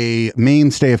been a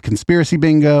mainstay of Conspiracy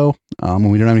Bingo when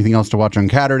we don't have anything else to watch on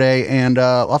Saturday, and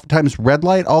oftentimes Red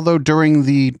Light. Although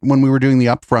when we were doing the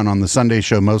upfront on the Sunday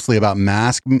show, mostly about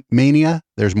Mask Mania,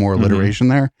 there's more alliteration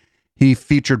there. He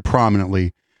featured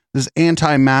prominently. This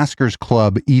anti-maskers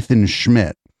club, Ethan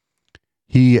Schmidt.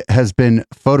 He has been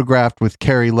photographed with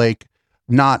Carrie Lake,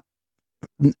 not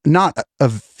a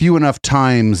few enough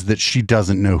times that she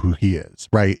doesn't know who he is,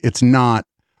 right? It's not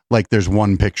like there's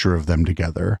one picture of them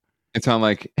together. It's not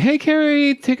like, hey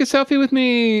Carrie, take a selfie with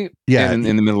me. Yeah, in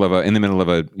the middle of a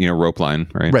rope line,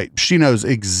 right? Right. She knows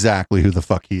exactly who the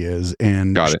fuck he is,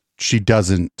 and hasn't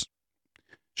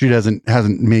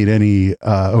made any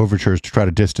overtures to try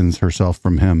to distance herself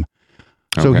from him.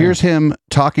 So here's him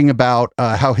talking about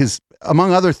how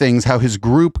among other things, how his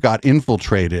group got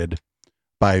infiltrated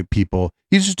by people.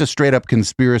 He's just a straight up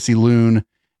conspiracy loon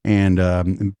and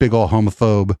big old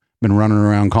homophobe. Been running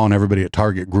around calling everybody at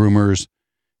Target groomers.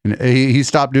 And he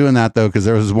stopped doing that though, because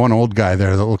there was one old guy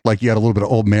there that looked like he had a little bit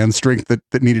of old man strength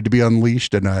that needed to be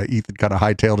unleashed, and Ethan kind of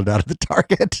hightailed it out of the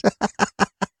Target.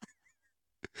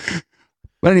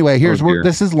 But anyway,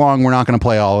 this is long. We're not going to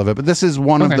play all of it, but this is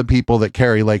one of the people that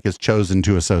Carrie Lake has chosen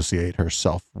to associate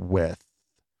herself with.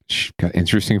 She's got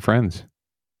interesting friends.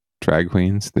 Drag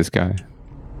queens, this guy.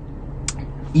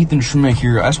 Ethan Schmidt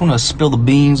here. I just want to spill the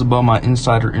beans about my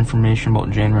insider information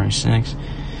about January 6th.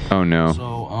 Oh, no.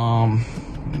 So,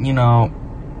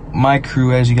 my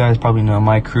crew, as you guys probably know,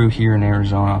 my crew here in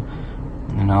Arizona,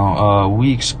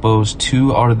 we exposed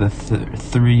 2 out of the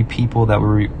 3 people that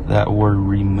were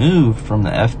removed from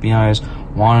the FBI's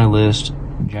wanted list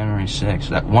January 6th.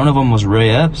 That one of them was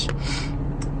Ray Epps.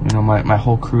 My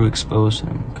whole crew exposed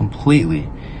him completely.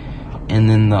 And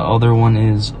then the other one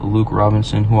is Luke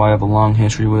Robinson, who I have a long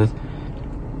history with.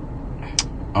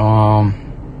 I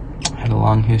had a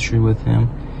long history with him.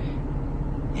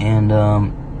 And,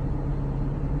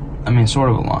 sort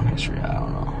of a long history. I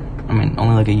don't know.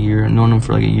 Only like a year. Known him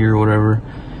for like a year or whatever.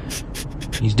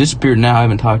 He's disappeared now. I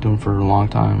haven't talked to him for a long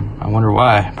time. I wonder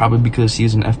why. Probably because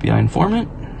he's an FBI informant.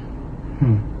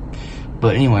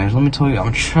 But anyways, let me tell you.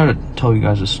 I'm trying to tell you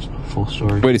guys this full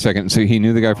story. Wait a second. So he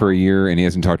knew the guy for a year and he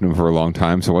hasn't talked to him for a long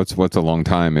time. So what's a long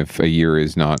time if a year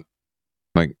is not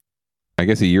like? I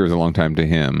guess a year is a long time to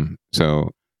him. So,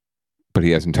 but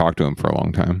he hasn't talked to him for a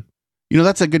long time.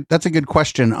 That's a good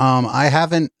question. I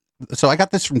haven't. So I got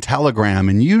this from Telegram,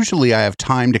 and usually I have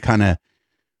time to kind of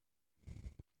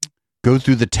go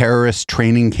through the terrorist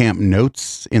training camp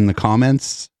notes in the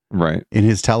comments, right? In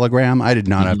his Telegram. I did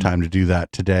not have time to do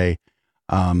that today.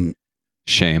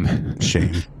 Shame.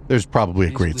 There's probably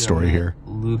a great story here.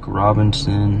 Luke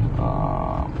Robinson,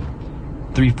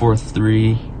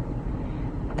 343.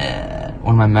 One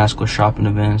of my maskless shopping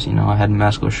events. I had a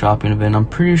maskless shopping event. I'm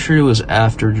pretty sure it was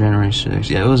after January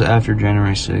 6th. Yeah, it was after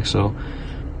January 6th. So,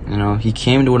 he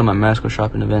came to one of my maskless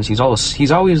shopping events. He's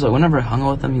always like, whenever I hung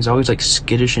out with him, he's always like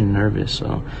skittish and nervous.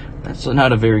 So that's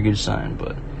not a very good sign.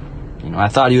 But, I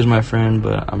thought he was my friend,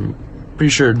 but I'm pretty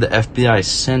sure the FBI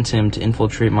sent him to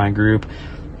infiltrate my group,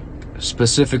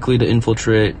 specifically to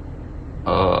infiltrate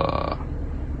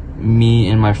me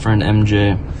and my friend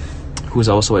MJ, who was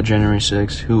also at January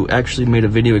 6th, who actually made a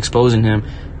video exposing and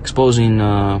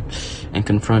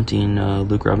confronting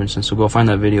Luke Robinson. So go find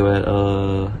that video at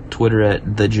Twitter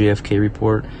at the JFK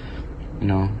Report.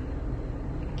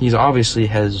 He's obviously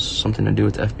has something to do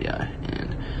with the FBI.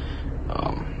 And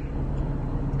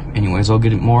anyways, I'll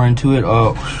get more into it.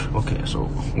 Okay, so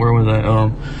where was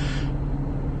I?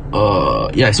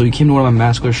 So he came to one of my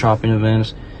maskless shopping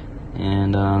events,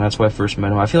 and that's why I first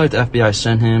met him. I feel like the FBI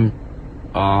sent him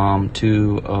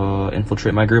to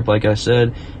infiltrate my group, like I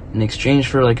said, in exchange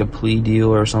for like a plea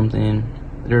deal or something.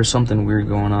 There's something weird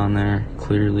going on there,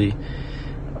 clearly.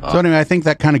 So anyway, I think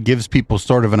that kind of gives people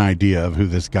sort of an idea of who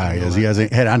this guy is. He has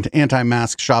had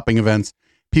anti-mask shopping events.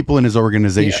 People in his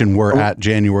organization were at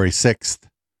January 6th.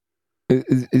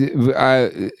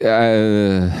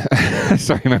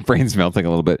 Sorry, my brain's melting a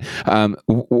little bit.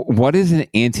 What is an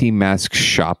anti-mask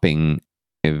shopping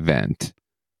event?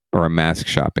 Or a mask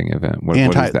shopping event? What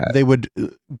is that? They would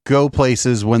go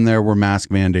places when there were mask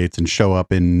mandates and show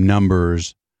up in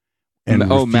numbers and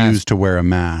refuse to wear a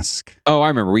mask. Oh, I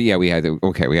remember. We had a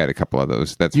couple of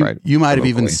those. That's right. You might have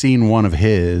even seen one of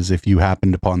his if you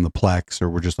happened upon the Plex or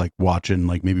were just like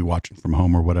maybe watching from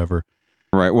home or whatever.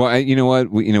 Right. Well, you know what?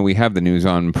 We have the news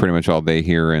on pretty much all day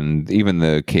here, and even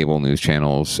the cable news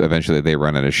channels, eventually they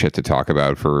run out of shit to talk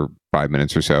about for 5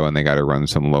 minutes or so, and they got to run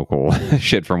some local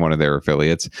shit from one of their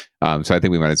affiliates. So I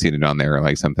think we might have seen it on there,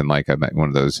 like something like one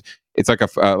of those. It's like a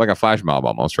flash mob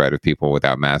almost, right? Of people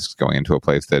without masks going into a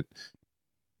place that,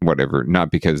 whatever,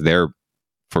 not because they're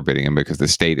forbidding them, because the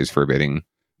state is forbidding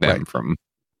them from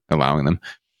allowing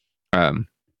them.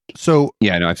 So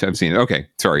yeah, no, I've seen it. Okay,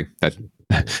 sorry. That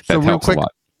so real helps quick, a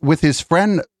lot. With his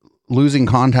friend losing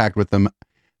contact with them,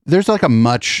 there's like a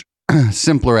much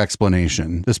simpler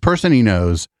explanation. This person he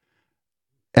knows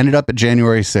ended up at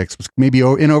January 6th, was maybe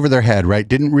in over their head, right?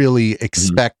 Didn't really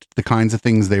expect the kinds of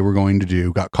things they were going to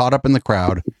do, got caught up in the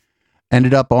crowd,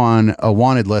 ended up on a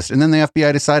wanted list. And then the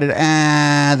FBI decided,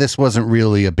 this wasn't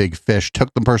really a big fish,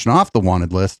 took the person off the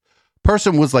wanted list.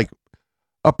 Person was like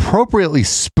appropriately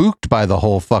spooked by the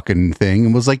whole fucking thing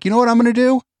and was like, you know what I'm going to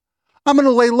do? I'm going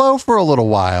to lay low for a little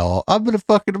while. I'm going to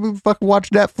fucking watch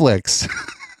Netflix.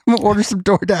 I'm going to order some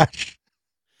DoorDash.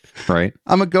 Right.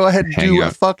 I'm going to go ahead and do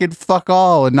a fucking fuck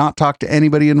all and not talk to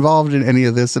anybody involved in any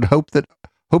of this and hope that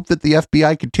the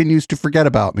FBI continues to forget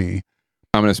about me.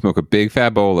 I'm going to smoke a big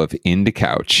fat bowl of Indica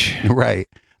Couch. Right.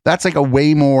 That's like a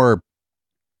way more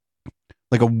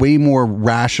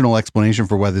rational explanation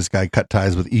for why this guy cut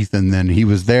ties with Ethan than he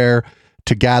was there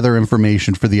to gather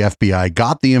information for the FBI,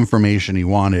 got the information he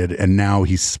wanted, and now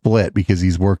he's split because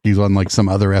he's on like some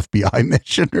other FBI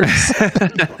mission or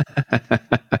something.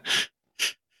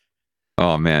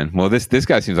 Oh man. Well, this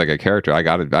guy seems like a character. I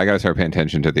gotta start paying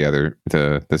attention to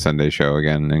the Sunday show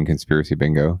again and Conspiracy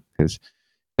Bingo, because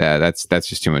that's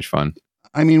just too much fun.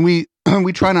 I mean, we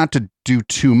try not to do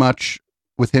too much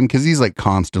with him because he's like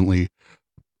constantly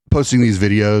posting these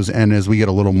videos, and as we get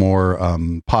a little more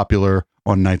popular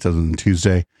on nights other than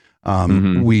Tuesday,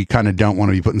 we kind of don't want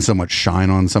to be putting so much shine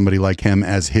on somebody like him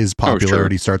as his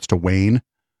popularity starts to wane.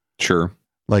 Sure.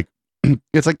 Like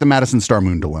it's like the Madison Star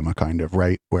Moon dilemma, kind of,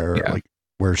 right?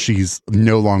 Where she's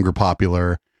no longer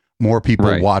popular. More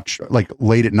people watch, like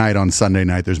late at night on Sunday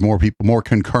night, there's more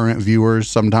concurrent viewers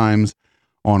sometimes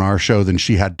on our show than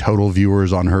she had total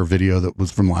viewers on her video that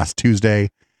was from last Tuesday.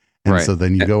 And so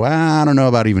then you go, I don't know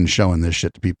about even showing this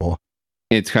shit to people.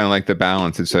 It's kind of like the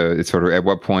balance. It's sort of, at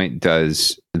what point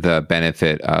does the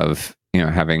benefit of,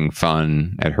 having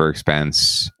fun at her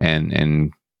expense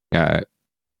and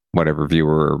whatever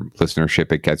viewer or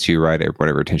listenership it gets you, right, or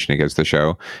whatever attention it gets the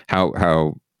show,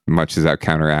 how much does that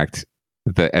counteract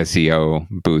the SEO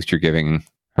boost you're giving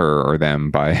her or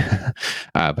them by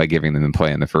giving them the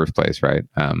play in the first place, right?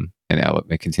 And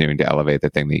continuing to elevate the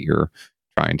thing that you're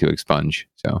trying to expunge.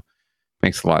 So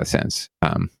makes a lot of sense.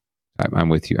 I'm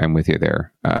with you. I'm with you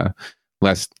there.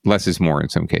 Less is more in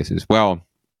some cases. Well,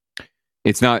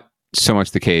 it's not so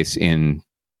much the case in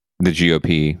the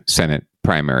GOP Senate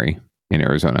primary in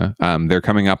Arizona. They're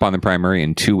coming up on the primary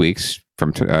in 2 weeks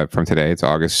from today. It's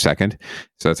August 2nd.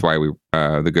 So that's why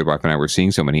the Good Wife and I were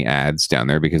seeing so many ads down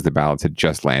there, because the ballots had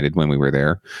just landed when we were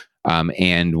there.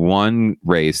 And one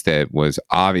race that was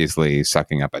obviously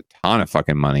sucking up a ton of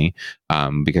fucking money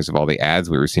because of all the ads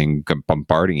we were seeing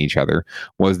bombarding each other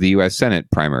was the U.S.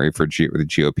 Senate primary for the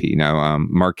GOP. Now,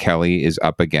 Mark Kelly is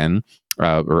up again,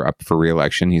 or up for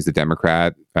re-election. He's the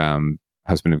Democrat,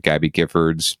 husband of Gabby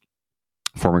Giffords,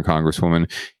 former Congresswoman.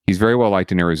 He's very well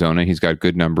liked in Arizona. He's got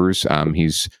good numbers.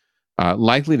 He's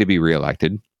likely to be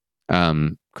re-elected.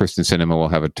 Kristen Sinema will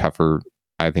have a tougher,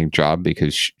 I think, job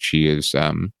because she's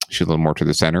a little more to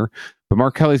the center. But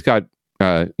Mark Kelly's got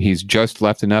he's just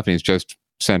left enough, and he's just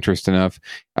centrist enough.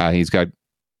 He's got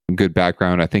good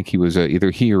background. I think he was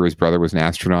either he or his brother was an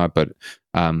astronaut, but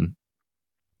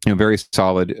very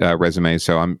solid resume.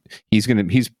 So he's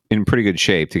in pretty good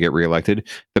shape to get reelected.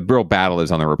 The real battle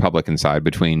is on the Republican side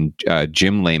between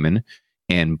Jim Layman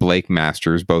and Blake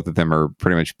Masters. Both of them are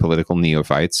pretty much political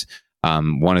neophytes.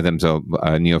 One of them's a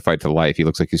neophyte to life. He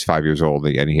looks like he's 5 years old,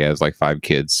 and he has like 5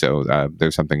 kids. So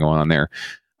there's something going on there.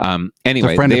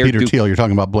 Anyway, a friend of Peter Thiel. You're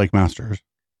talking about Blake Masters.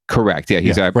 Correct. Yeah,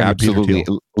 he's absolutely,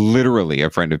 literally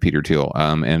a friend of Peter Thiel,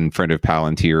 and friend of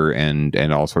Palantir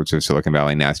and all sorts of Silicon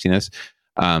Valley nastiness.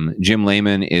 Jim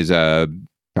Layman is from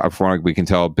what we can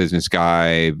tell, business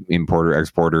guy, importer,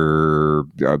 exporter,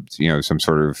 some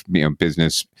sort of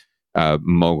business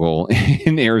mogul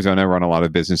in Arizona, run a lot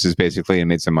of businesses basically and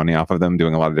made some money off of them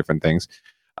doing a lot of different things.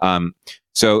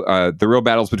 So the real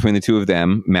battles between the two of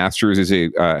them. Masters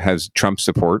has Trump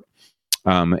support,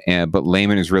 but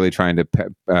Layman is really trying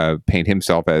to paint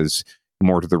himself as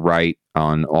more to the right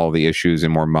on all the issues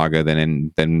and more MAGA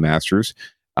than Masters.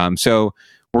 So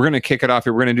we're going to kick it off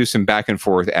here. We're going to do some back and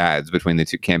forth ads between the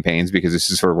two campaigns because this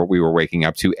is sort of what we were waking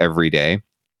up to every day.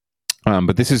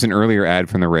 But this is an earlier ad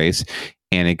from the race,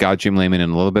 and it got Jim Lehman in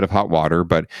a little bit of hot water.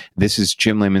 But this is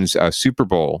Jim Lehman's Super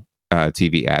Bowl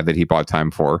TV ad that he bought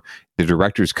time for. The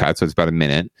director's cut, so it's about a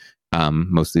minute.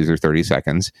 Most of these are 30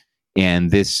 seconds.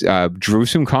 And this drew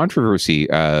some controversy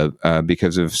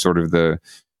because of sort of the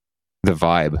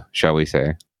vibe, shall we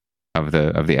say, of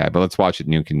the ad. But let's watch it,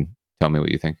 and you can tell me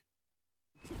what you think.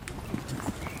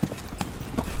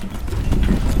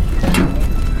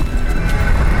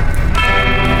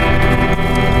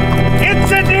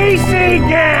 It's a DC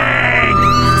gang!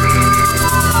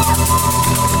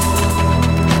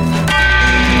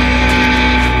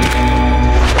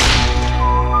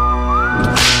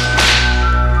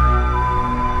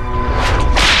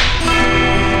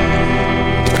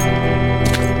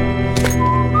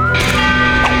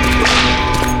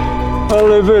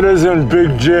 Elevators and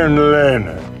Big Jim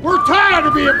Lehman. We're tired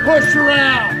of being pushed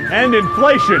around! And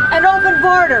inflation. And open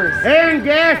borders! And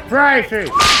gas prices!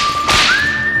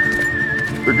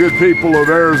 The good people of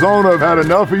Arizona have had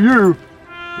enough of you.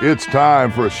 It's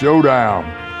time for a showdown.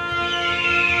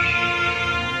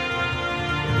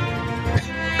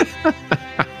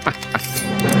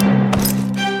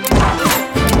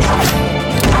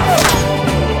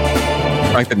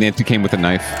 I like that Nancy came with a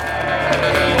knife.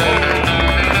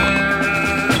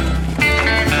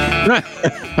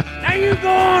 Now you go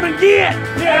on and get!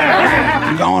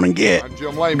 Yeah. Go on and get.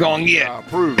 Jim Lehman. Go on and get.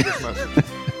 Approve this message.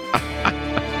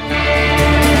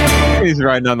 He's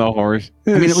riding on the horse.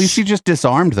 I mean, at least he just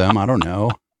disarmed them. I don't know.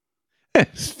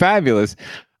 It's fabulous.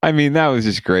 I mean, that was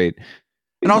just great.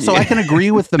 And also, I can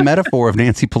agree with the metaphor of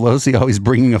Nancy Pelosi always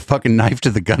bringing a fucking knife to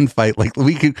the gunfight. Like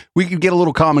we could get a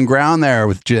little common ground there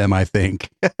with Jim, I think.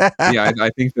 Yeah,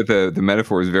 I think that the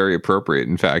metaphor is very appropriate.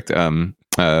 In fact,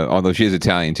 although she is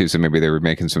Italian too, so maybe they were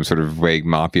making some sort of vague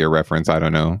mafia reference. I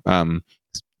don't know.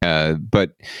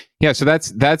 But yeah, so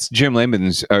that's Jim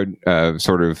Lehman's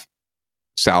sort of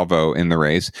salvo in the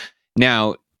race.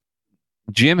 Now,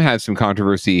 Jim had some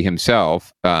controversy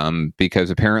himself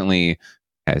because apparently,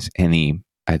 as any,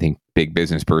 I think, big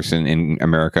business person in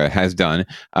America has done,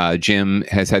 Jim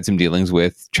has had some dealings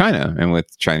with China and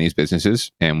with Chinese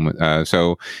businesses. And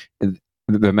so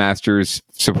the Masters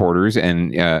supporters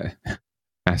and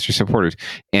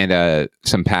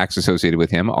some PACs associated with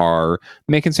him are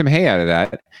making some hay out of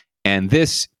that. And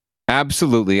this,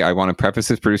 absolutely, I want to preface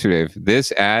this, Producer Dave,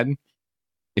 this ad,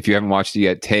 if you haven't watched it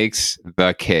yet, takes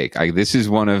the cake. This is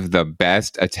one of the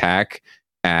best attack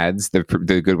ads the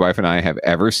Good Wife and I have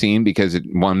ever seen because it,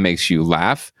 one, makes you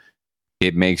laugh.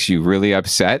 It makes you really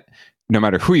upset, no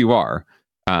matter who you are.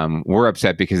 We're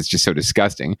upset because it's just so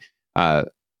disgusting.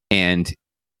 And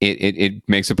it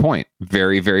makes a point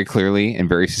very, very clearly and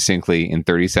very succinctly in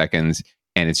 30 seconds.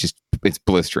 And it's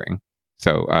blistering.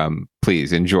 So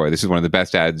please enjoy. This is one of the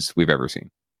best ads we've ever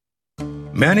seen.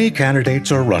 Many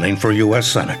candidates are running for U.S.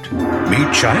 Senate.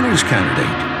 Meet China's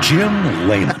candidate, Jim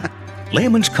Lehman.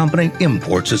 Lehman's company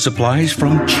imports its supplies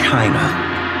from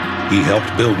China. He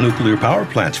helped build nuclear power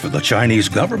plants for the Chinese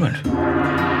government.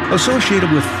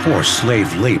 Associated with forced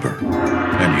slave labor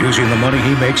and using the money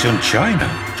he makes in China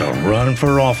to run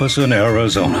for office in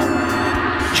Arizona.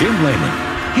 Jim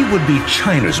Lehman, he would be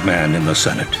China's man in the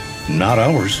Senate, not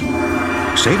ours.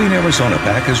 Saving Arizona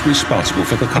PAC is responsible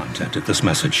for the content of this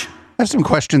message. I have some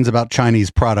questions about Chinese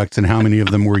products and how many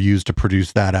of them were used to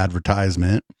produce that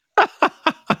advertisement.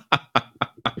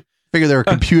 Figure there are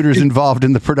computers involved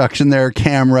in the production. There are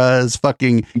cameras,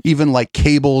 fucking even like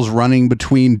cables running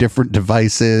between different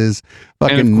devices,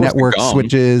 fucking network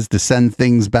switches to send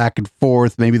things back and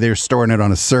forth. Maybe they're storing it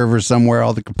on a server somewhere,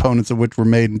 all the components of which were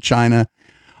made in China.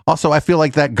 Also, I feel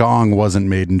like that gong wasn't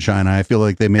made in China. I feel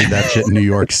like they made that shit in New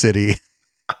York City.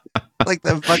 Like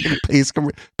the fucking Pace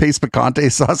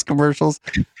Picante sauce commercials.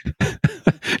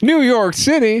 New York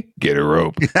City, get a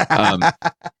rope.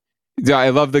 I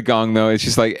love the gong though. It's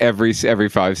just like every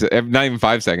 5 not even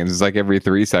 5 seconds. It's like every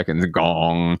 3 seconds,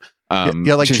 gong.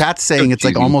 Yeah, like chat's saying it's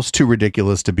like almost too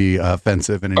ridiculous to be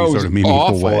offensive in any sort of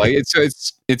meaningful way. Like,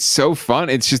 it's so fun.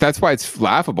 It's just, that's why it's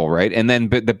laughable, right? And then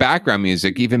but the background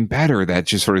music, even better, that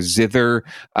just sort of zither,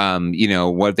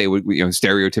 what they would,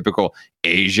 stereotypical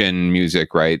Asian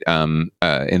music, right? In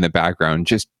the background,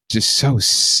 just so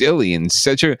silly and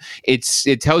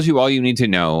it tells you all you need to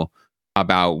know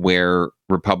about where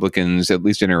Republicans, at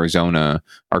least in Arizona,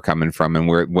 are coming from and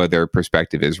where their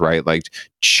perspective is, right? Like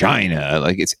China,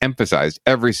 like it's emphasized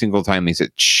every single time they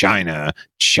said China,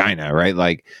 right?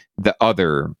 Like the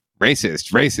other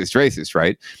racist,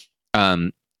 right?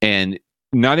 And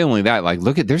not only that, like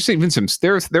look at, there's even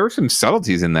there are some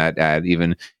subtleties in that ad.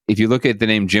 Even if you look at the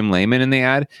name Jim Lehman in the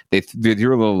ad, they threw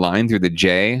a little line through the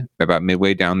J, about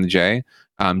midway down the J.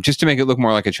 just to make it look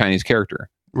more like a Chinese character.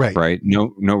 Right.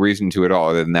 No reason to at all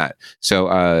other than that.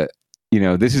 So,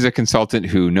 this is a consultant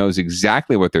who knows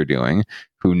exactly what they're doing,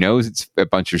 who knows it's a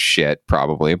bunch of shit,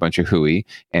 probably a bunch of hooey,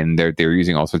 and they're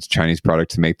using all sorts of Chinese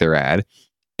product to make their ad,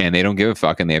 and they don't give a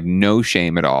fuck, and they have no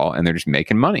shame at all, and they're just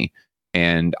making money.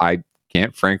 And I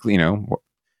can't, frankly,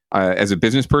 as a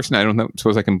business person, I don't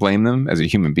suppose I can blame them. As a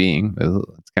human being,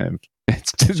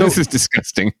 this is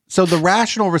disgusting. So the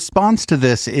rational response to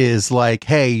this is like,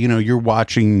 hey, you're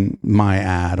watching my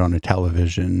ad on a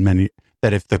television.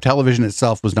 That if the television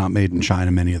itself was not made in China,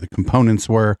 many of the components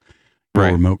were. Your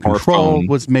remote control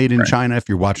was made in China. If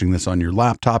you're watching this on your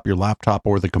laptop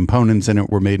or the components in it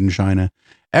were made in China.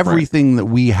 Everything that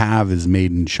we have is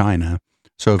made in China.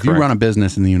 So if you run a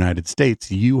business in the United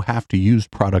States, you have to use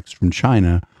products from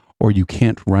China or you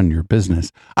can't run your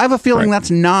business. I have a feeling that's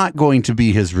not going to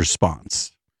be his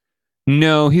response.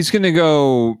 No, he's going to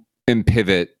go and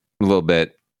pivot a little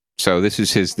bit. So this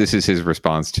is his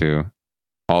response to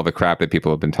all the crap that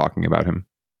people have been talking about him.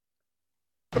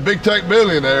 A big tech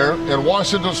billionaire and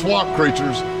Washington swamp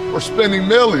creatures are spending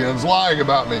millions lying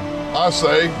about me. I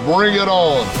say, bring it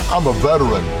on. I'm a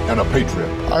veteran and a patriot.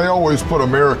 I always put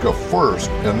America first,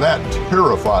 and that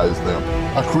terrifies them.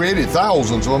 I created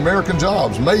thousands of American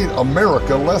jobs, made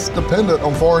America less dependent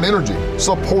on foreign energy,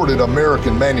 supported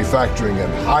American manufacturing,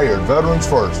 and hired veterans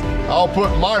first. I'll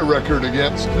put my record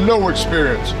against no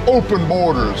experience, open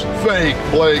borders, fake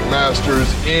Blake Masters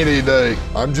any day.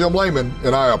 I'm Jim Lehman,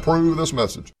 and I approve this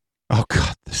message. Oh,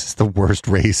 God, this is the worst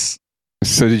race.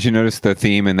 So did you notice the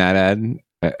theme in that ad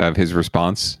of his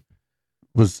response?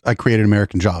 Was I created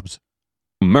American jobs.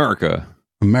 America,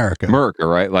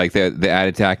 right? Like the ad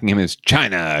attacking him is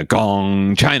China,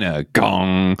 gong, China,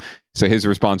 gong. So his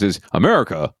response is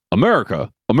America,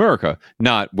 America, America.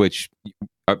 Not which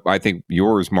I think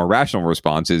yours more rational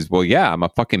response is, well, yeah, I'm a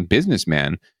fucking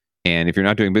businessman. And if you're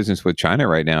not doing business with China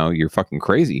right now, you're fucking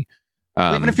crazy.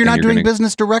 Even if you're not doing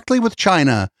business directly with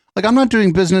China, like I'm not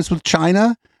doing business with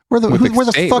China. Where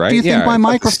the fuck do you think my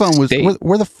microphone was?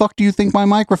 Where the fuck do you think my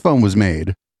microphone was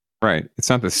made? Right. It's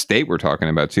not the state we're talking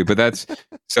about too, but that's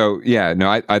so. Yeah.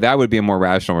 No, I that would be a more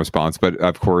rational response. But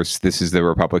of course, this is the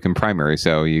Republican primary,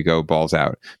 so you go balls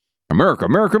out. America,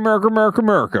 America, America, America,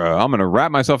 America. I'm going to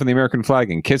wrap myself in the American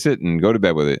flag and kiss it and go to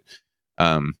bed with it.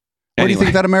 Where do you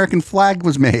think that American flag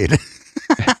was made?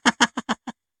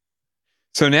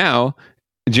 So now,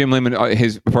 Jim Lehman,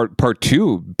 his part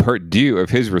two of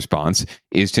his response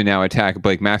is to now attack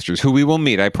Blake Masters, who we will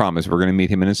meet. I promise. We're going to meet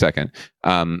him in a second.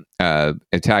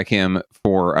 Attack him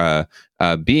for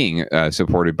being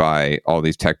supported by all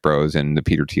these tech bros and the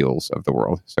Peter Thiels of the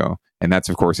world. So, and that's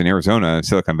of course in Arizona,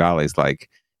 Silicon Valley is like,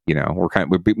 we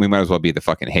might as well be the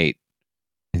fucking hate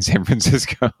in San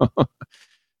Francisco.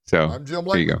 So I'm Jim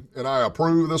Lehman, and I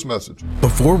approve this message.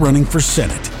 Before running for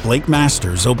Senate, Blake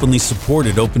Masters openly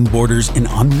supported open borders and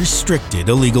unrestricted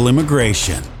illegal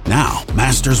immigration. Now,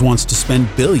 Masters wants to spend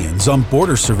billions on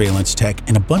border surveillance tech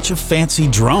and a bunch of fancy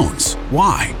drones.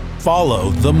 Why? Follow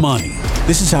the money.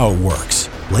 This is how it works.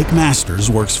 Blake Masters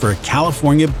works for a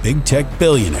California big tech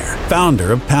billionaire,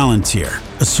 founder of Palantir,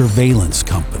 a surveillance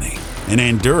company, and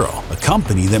Anduril, a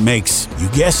company that makes, you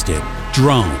guessed it,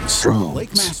 drones.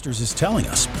 Blake Masters is telling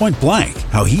us point blank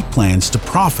how he plans to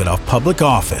profit off public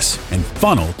office and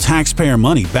funnel taxpayer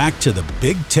money back to the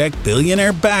big tech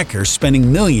billionaire backer spending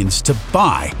millions to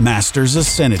buy Masters a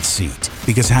Senate seat.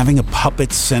 Because having a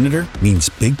puppet senator means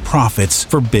big profits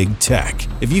for big tech.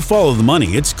 If you follow the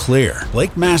money, it's clear.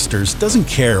 Blake Masters doesn't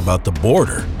care about the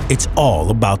border. It's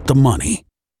all about the money.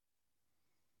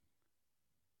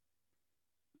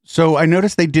 So I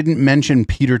noticed they didn't mention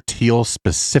Peter Thiel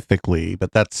specifically,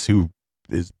 but that's who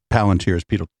is Palantir's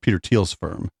Peter Thiel's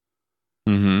firm.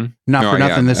 Mm-hmm. Not for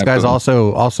nothing. This guy's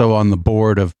also on the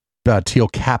board of Thiel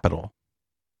Capital.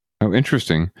 Oh,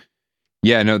 interesting.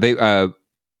 Yeah, no, they.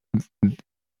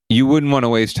 You wouldn't want to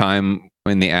waste time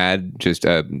in the ad just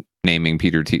name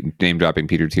dropping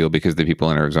Peter Thiel because the people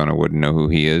in Arizona wouldn't know who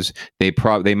he is. They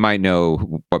might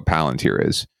know what Palantir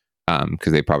is.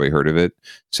 Because they probably heard of it,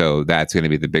 so that's going to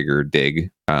be the bigger dig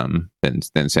than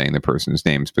saying the person's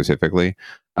name specifically.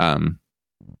 And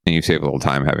you save a little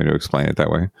time having to explain it that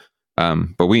way.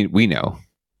 But we know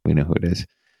who it is.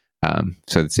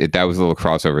 So that was a little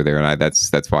crossover there, and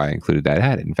that's why I included that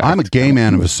ad. In fact, I'm a gay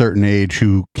man of a certain age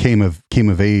who came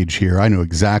of age here. I know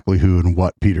exactly who and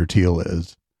what Peter Thiel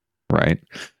is. Right.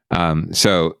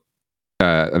 So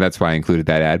that's why I included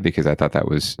that ad, because I thought that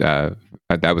was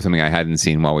something I hadn't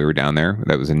seen while we were down there.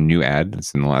 That was a new ad.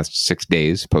 It's in the last 6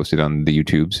 days posted on the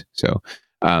YouTubes. So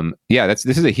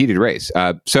this is a heated race.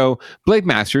 So Blake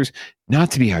Masters, not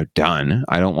to be outdone,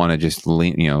 I don't want to just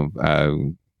lean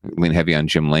heavy on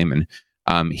Jim Layman.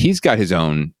 He's got his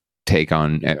own take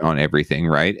on everything,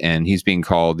 right? And he's being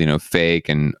called, fake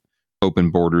and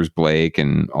open borders Blake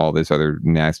and all this other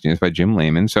nastiness by Jim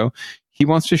Layman. So he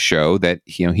wants to show that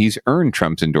he's earned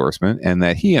Trump's endorsement and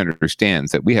that he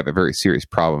understands that we have a very serious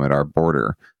problem at our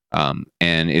border. And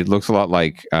it looks a lot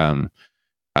like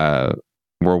World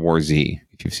War Z,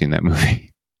 if you've seen that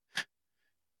movie.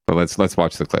 But let's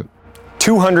watch the clip.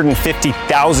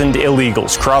 250,000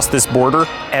 illegals cross this border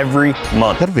every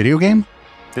month. Is that a video game?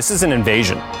 This is an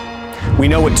invasion. We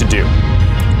know what to do.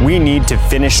 We need to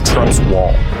finish Trump's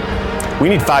wall. We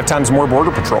need 5 times more border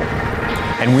patrol.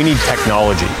 And we need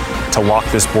technology to lock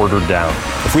this border down.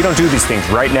 If we don't do these things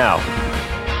right now,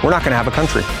 we're not going to have a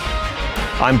country.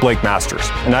 I'm Blake Masters,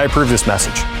 and I approve this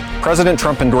message. President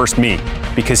Trump endorsed me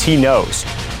because he knows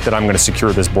that I'm going to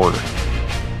secure this border.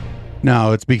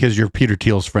 No, it's because you're Peter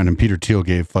Thiel's friend, and Peter Thiel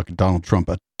gave fucking Donald Trump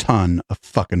a ton of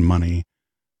fucking money.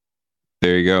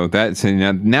 There you go.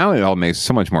 Now it all makes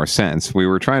so much more sense. We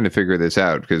were trying to figure this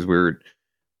out because we're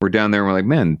down there and we're like,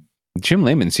 man, Jim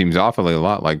Layman seems awfully a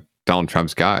lot like Donald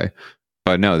Trump's guy.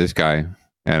 But no, this guy,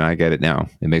 and I get it now.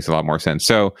 It makes a lot more sense.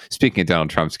 So speaking of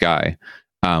Donald Trump's guy,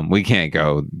 we can't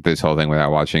go this whole thing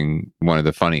without watching one of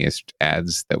the funniest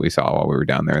ads that we saw while we were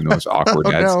down there, and the most awkward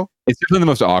ads. No. It's definitely the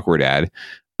most awkward ad.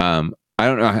 I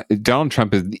don't know. Donald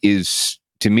Trump is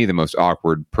to me the most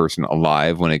awkward person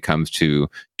alive when it comes to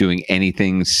doing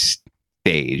anything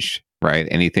staged, right?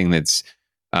 Anything that's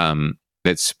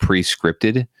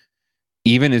pre-scripted.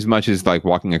 Even as much as like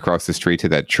walking across the street to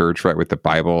that church, right, with the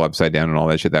Bible upside down and all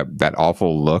that shit, that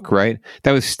awful look, right?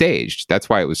 That was staged. That's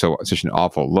why it was such an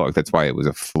awful look. That's why it was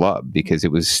a flub, because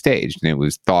it was staged and it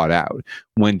was thought out.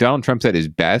 When Donald Trump's at his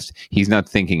best, he's not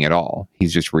thinking at all.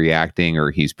 He's just reacting, or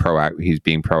he's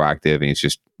being proactive, and he's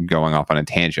just going off on a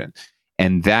tangent.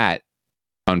 And that,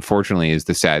 unfortunately, is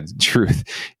the sad truth.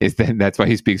 Is that's why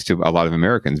he speaks to a lot of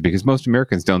Americans, because most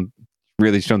Americans don't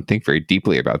think very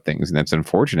deeply about things, and that's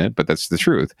unfortunate, but that's the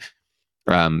truth.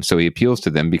 So he appeals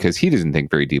to them because he doesn't think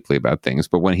very deeply about things.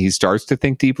 But when he starts to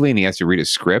think deeply and he has to read a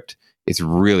script, it's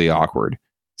really awkward.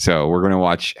 So we're going to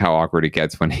watch how awkward it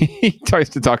gets when he starts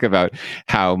to talk about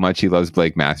how much he loves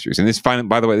Blake Masters. And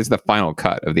by the way, this is the final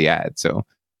cut of the ad. So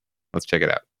let's check it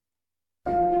out.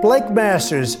 Blake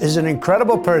Masters is an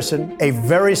incredible person, a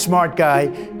very smart guy,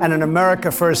 and an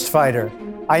America First fighter.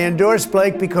 I endorse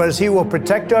Blake because he will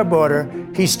protect our border,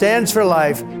 he stands for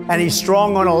life, and he's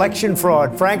strong on election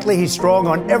fraud. Frankly, he's strong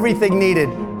on everything needed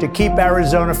to keep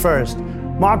Arizona first.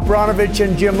 Mark Brnovich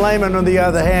and Jim Layman, on the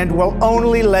other hand, will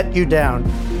only let you down.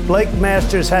 Blake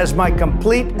Masters has my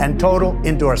complete and total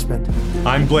endorsement.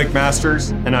 I'm Blake Masters,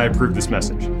 and I approve this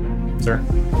message. Sir?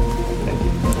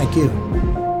 Thank you.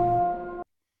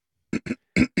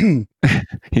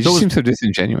 He just seems so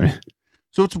disingenuous.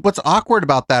 So what's awkward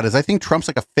about that is I think Trump's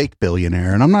like a fake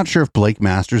billionaire, and I'm not sure if Blake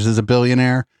Masters is a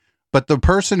billionaire, but the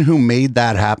person who made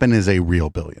that happen is a real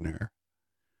billionaire,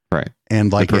 right?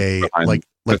 And like a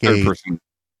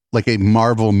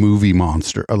Marvel movie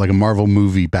monster, or like a Marvel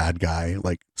movie bad guy,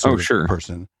 like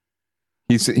person.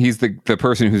 He's the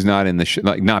person who's not in the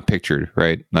like not pictured,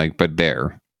 right? Like, but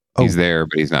there, he's there,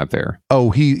 but he's not there.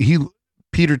 Oh,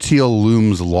 Peter Thiel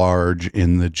looms large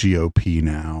in the GOP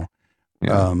now.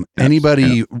 Yeah,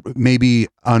 anybody maybe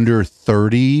under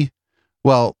 30,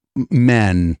 well,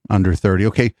 men under 30,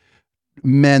 okay,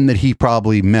 men that he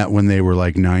probably met when they were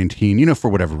like 19, for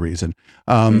whatever reason,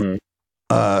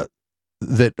 that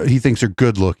he thinks are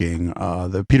good looking.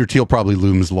 The Peter Thiel probably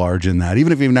looms large in that.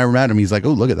 Even if you've never met him, he's like, oh,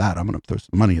 look at that, I'm gonna throw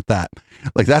some money at that.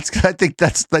 Like I think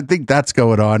that's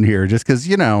going on here, just because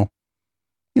you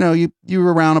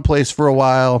were around a place for a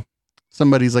while,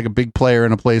 somebody's like a big player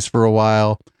in a place for a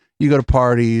while. You go to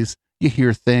parties, you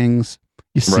hear things,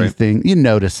 you see things, you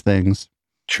notice things.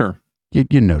 Sure.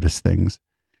 You notice things.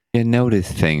 You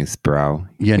notice things, bro.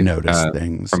 You notice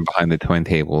things. From behind the twin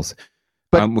tables.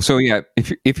 But, so yeah,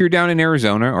 if you're down in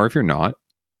Arizona, or if you're not,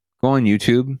 go on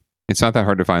YouTube. It's not that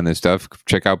hard to find this stuff.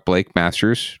 Check out Blake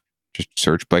Masters. Just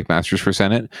search Blake Masters for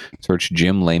Senate. Search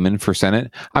Jim Layman for Senate.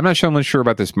 I'm not sure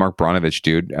about this Mark Brnovich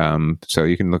dude. So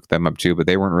you can look them up too, but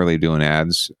they weren't really doing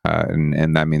ads.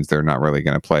 And that means they're not really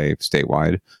going to play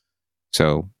statewide.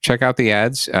 So check out the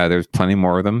ads. There's plenty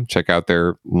more of them. Check out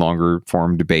their longer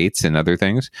form debates and other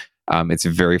things. It's a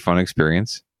very fun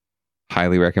experience.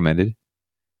 Highly recommended.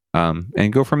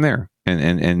 And go from there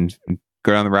and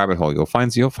go down the rabbit hole. You'll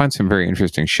find some very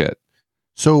interesting shit.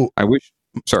 So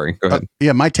Sorry, go ahead.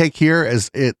 Yeah, my take here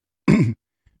is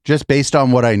just based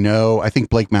on what I know, I think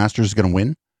Blake Masters is going to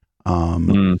win.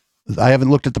 I haven't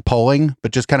looked at the polling,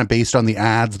 but just kind of based on the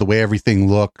ads, the way everything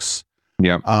looks,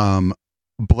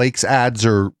 Blake's ads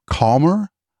are calmer.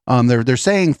 They're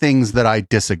saying things that I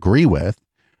disagree with.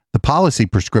 The policy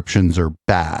prescriptions are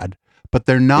bad, but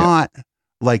they're not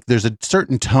like, there's a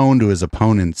certain tone to his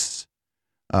opponent's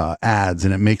ads,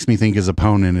 and it makes me think his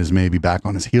opponent is maybe back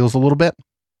on his heels a little bit.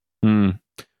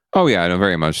 Oh yeah, no,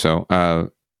 very much so.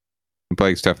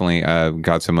 Blake's definitely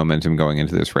got some momentum going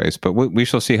into this race, but we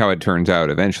shall see how it turns out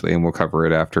eventually, and we'll cover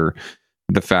it after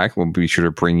the fact. We'll be sure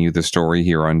to bring you the story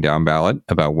here on Down Ballot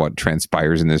about what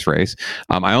transpires in this race.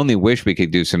 I only wish we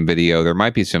could do some video. There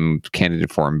might be some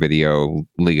candidate forum video,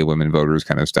 League of Women Voters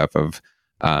kind of stuff of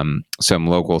some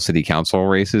local city council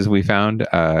races we found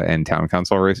and town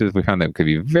council races we found that could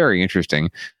be very interesting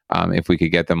if we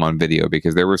could get them on video,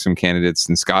 because there were some candidates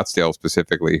in Scottsdale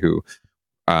specifically who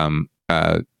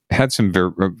had some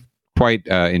quite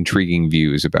intriguing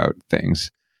views about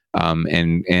things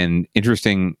and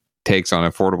interesting takes on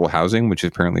affordable housing, which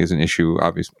apparently is an issue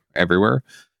obviously everywhere.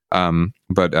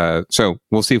 So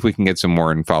we'll see if we can get some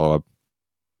more and follow up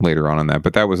later on that.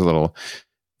 But that was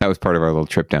part of our little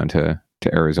trip down to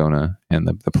Arizona and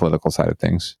the political side of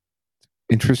things.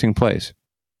 Interesting place.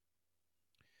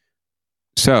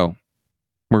 So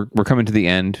we're coming to the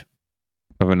end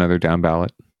of another Down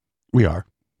Ballot. We are.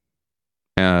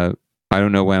 I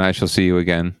don't know when I shall see you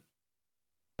again,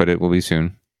 but it will be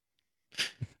soon.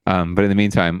 But in the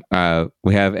meantime,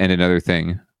 we have And Another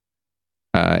Thing.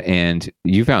 And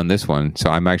you found this one. So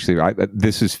I'm actually,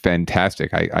 this is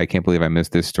fantastic. I can't believe I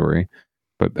missed this story.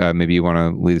 But maybe you want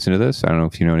to lead us into this? I don't know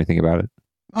if you know anything about it.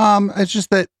 It's just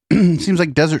that it seems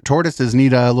like desert tortoises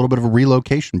need a little bit of a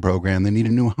relocation program. They need a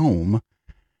new home.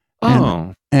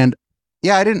 And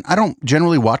yeah, I don't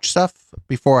generally watch stuff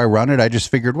before I run it. I just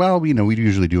figured, well, we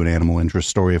usually do an animal interest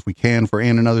story if we can for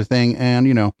And Another Thing.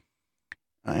 And,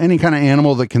 any kind of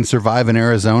animal that can survive in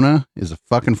Arizona is a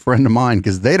fucking friend of mine,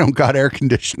 because they don't got air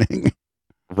conditioning.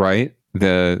 Right.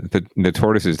 The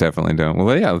tortoises definitely don't.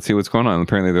 Well, yeah, let's see what's going on.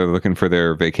 Apparently they're looking for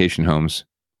their vacation homes.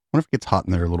 I wonder if it gets hot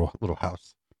in their little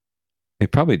house.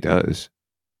 It probably does.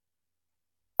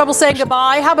 Trouble saying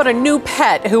goodbye? How about a new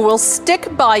pet who will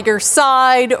stick by your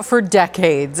side for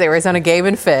decades? Arizona Game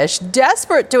and Fish,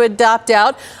 desperate to adopt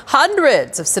out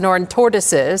hundreds of Sonoran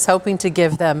tortoises, hoping to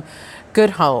give them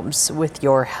good homes with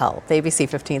your help. ABC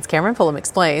 15's Cameron Pullum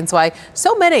explains why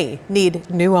so many need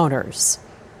new owners.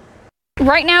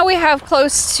 Right now we have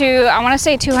close to, I want to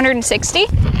say 260.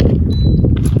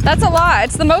 That's a lot.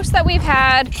 It's the most that we've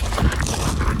had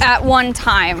at one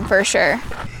time, for sure.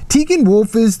 Tegan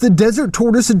Wolf is the Desert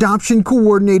Tortoise Adoption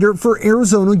Coordinator for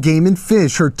Arizona Game and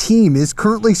Fish. Her team is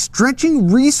currently stretching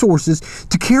resources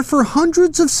to care for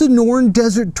hundreds of Sonoran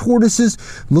desert tortoises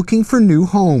looking for new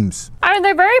homes.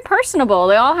 They're very personable.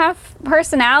 They all have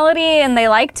personality and they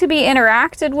like to be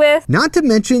interacted with. Not to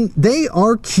mention, they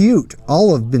are cute.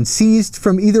 All have been seized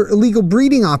from either illegal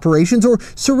breeding operations or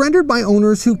surrendered by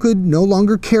owners who could no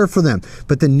longer care for them.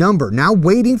 But the number now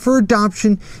waiting for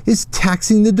adoption is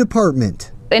taxing the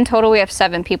department. In total, we have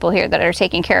 7 people here that are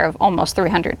taking care of almost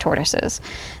 300 tortoises.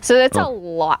 So that's a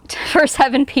lot for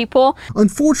 7 people.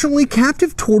 Unfortunately,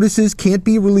 captive tortoises can't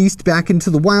be released back into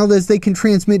the wild as they can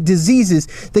transmit diseases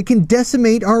that can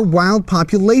decimate our wild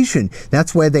population.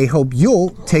 That's why they hope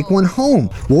you'll take one home.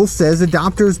 Wolf says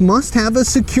adopters must have a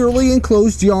securely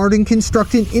enclosed yard and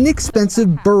construct an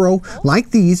inexpensive burrow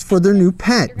like these for their new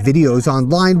pet. Videos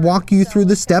online walk you through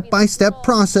the step-by-step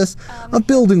process of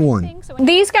building one.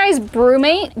 These guys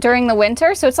brumate during the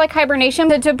winter, so it's like hibernation.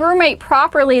 But to brumate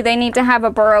properly, they need to have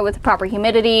a burrow with proper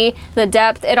humidity, the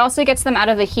depth. It also gets them out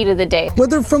of the heat of the day.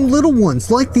 Whether from little ones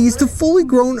like these to fully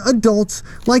grown adults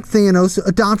like Thanos,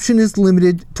 adoption is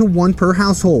limited to 1 per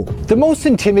household. The most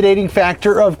intimidating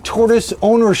factor of tortoise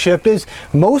ownership is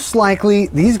most likely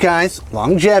these guys'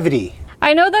 longevity.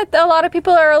 I know that a lot of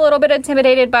people are a little bit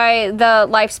intimidated by the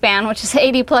lifespan, which is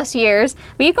 80 plus years,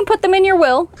 but you can put them in your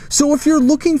will. So if you're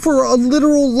looking for a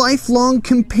literal lifelong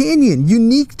companion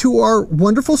unique to our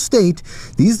wonderful state,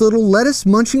 these little lettuce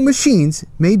munching machines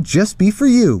may just be for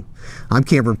you. I'm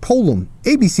Cameron Pullum,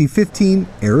 ABC 15,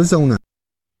 Arizona.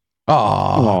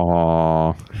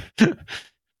 Aww.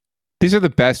 These are the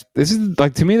best.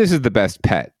 To me, this is the best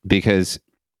pet because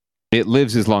it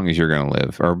lives as long as you're going to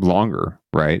live, or longer,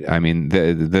 right? I mean,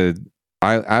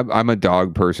 I'm a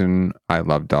dog person. I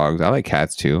love dogs. I like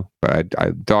cats too, but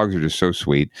dogs are just so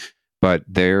sweet. But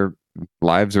their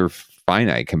lives are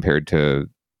finite compared to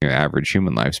average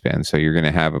human lifespan. So you're going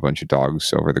to have a bunch of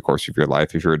dogs over the course of your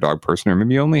life if you're a dog person, or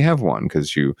maybe you only have one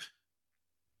because you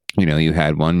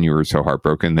had one, you were so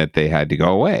heartbroken that they had to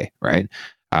go away, right?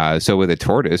 So with a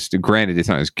tortoise, granted, it's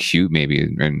not as cute maybe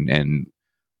and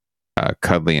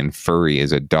cuddly and furry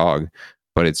as a dog,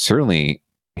 but it's certainly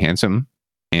handsome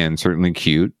and certainly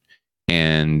cute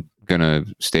and gonna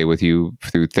stay with you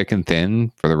through thick and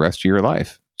thin for the rest of your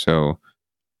life. So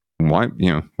why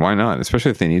not?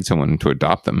 Especially if they need someone to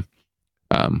adopt them.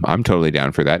 I'm totally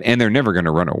down for that. And they're never going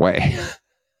to run away.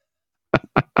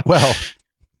 Well,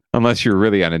 unless you're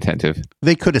really unattentive.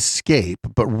 They could escape,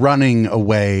 but running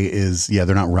away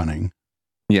they're not running.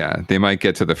 Yeah, they might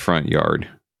get to the front yard.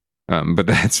 But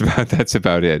that's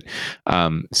about it.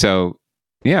 So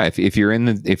yeah, if you're in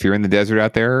the desert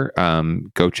out there,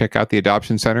 go check out the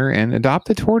adoption center and adopt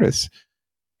a tortoise.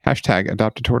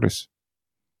 #adopt a tortoise.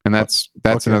 And that's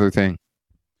okay. Another thing.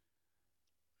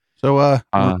 So,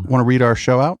 want to read our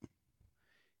show out?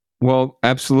 Well,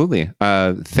 absolutely.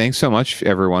 Thanks so much,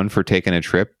 everyone, for taking a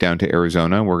trip down to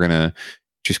Arizona. We're going to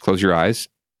just close your eyes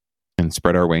and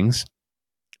spread our wings.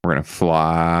 We're going to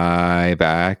fly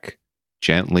back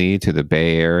gently to the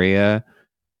Bay Area,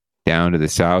 down to the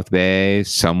South Bay,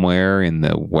 somewhere in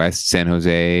the West San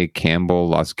Jose, Campbell,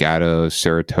 Los Gatos,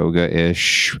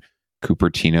 Saratoga-ish,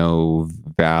 Cupertino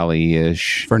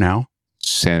Valley-ish. For now.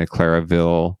 Santa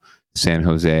Claraville, San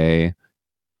Jose,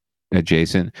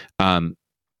 adjacent.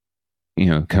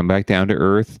 Come back down to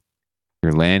earth.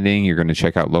 You're landing. You're going to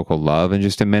check out Local Love in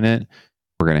just a minute.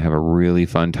 We're going to have a really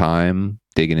fun time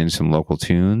digging into some local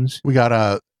tunes. We got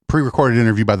a pre-recorded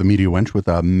interview by the Media Wench with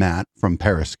Matt from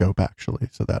Periscope, actually.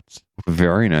 So that's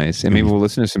very nice. And maybe we'll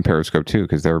listen to some Periscope too,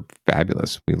 because they're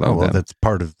fabulous. We love them. That's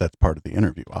part of the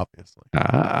interview, obviously.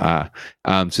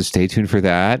 So stay tuned for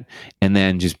that, and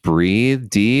then just breathe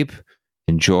deep,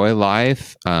 enjoy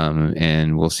life,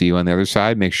 and we'll see you on the other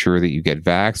side. Make sure that you get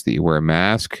vaxxed, that you wear a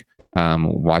mask,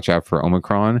 watch out for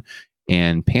Omicron,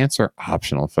 and pants are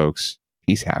optional, folks.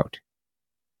 Peace out.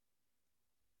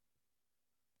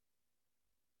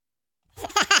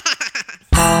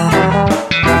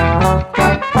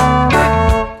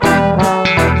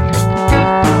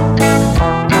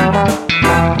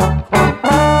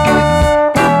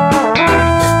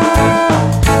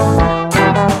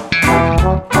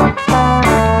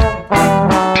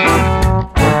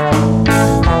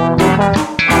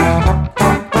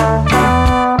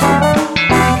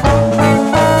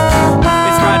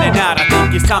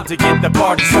 Time to get the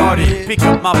party started. Pick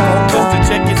up my phone just to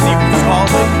check and see who's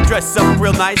calling. Dress up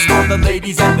real nice for the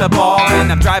ladies at the bar,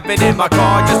 and I'm driving in my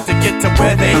car just to get to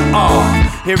where they are.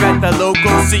 Here at the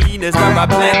local scene is where I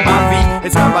plant my feet.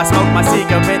 It's where I smoke my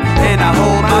cigarette and I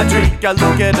hold my drink. I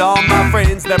look at all my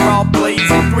friends, they're all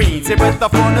blazing greens. Here at the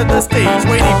front of the stage,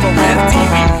 waiting for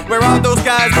MTV. Where are those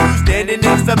guys who's standing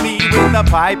next to me with a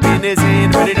pipe in his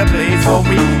hand, ready to blaze for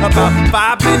me? About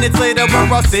 5 minutes later, we're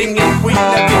all singing Queen.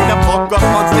 Now get the fuck up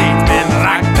on stage and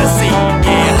rock the scene,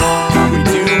 yeah. We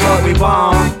do what we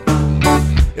want,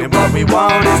 and what we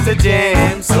want is to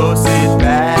jam. So sit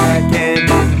back and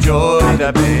enjoy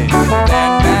the band.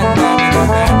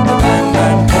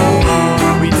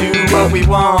 We do what we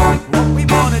want,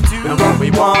 and what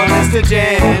we want is to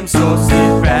jam. So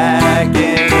sit back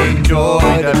and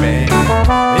enjoy the band.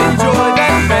 Enjoy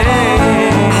that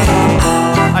band.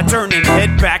 I turn and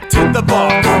head back to the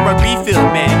bar for a refill,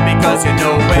 man, because you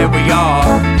know where we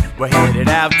are. We're headed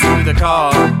out to the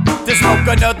car to smoke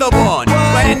another one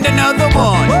and another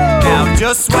one. Now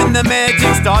just when the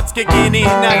magic starts kicking in,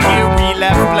 I hear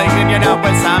relapse playing, you know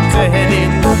it's time to head in.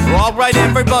 Alright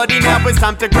everybody, now it's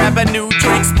time to grab a new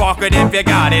drink. Spark it if you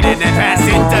got it and then pass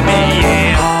it to me,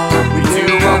 yeah. We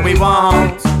do what we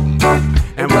want,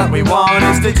 and what we want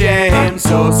is to jam.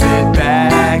 So sit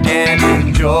back and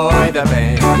enjoy the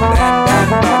band.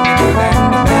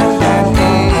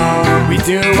 We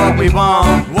do what we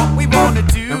want to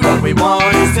do, and what we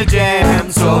want is to jam.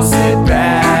 So sit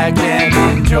back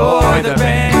and enjoy the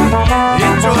band.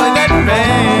 Enjoy that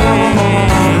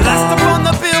band. Last up on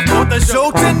the bill for the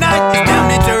show tonight is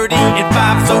Down and Dirty in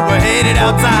 5, so we're headed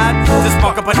outside to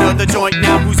spark up another joint.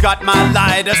 Now who's got my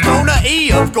lighter? Stoner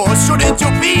E, of course. Shouldn't you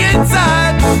be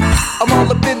inside? I'm all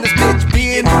up in this bitch,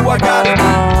 being who I gotta be.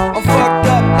 I'm fucked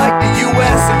up like the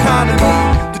U.S.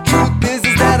 economy. The truth is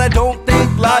that I don't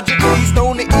think logically.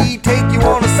 Stoner E take you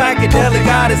on a psychedelic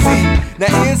odyssey.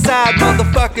 Now inside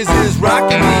motherfuckers is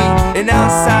rocking me, and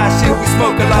outside shit we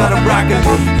smoke a lot of broccoli.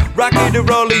 Rocky the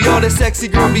roller, yo, that sexy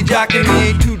girl be jocking me.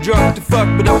 Ain't too drunk to fuck,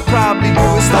 but I'll probably do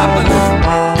it sloppily.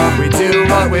 We do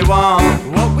what we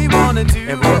want to do,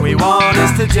 and what we want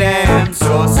is to jam.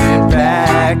 So sit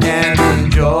back and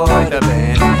enjoy the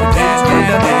band. Enjoy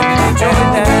the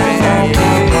band.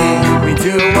 We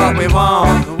do what we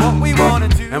want to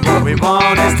do, and what we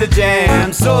want is to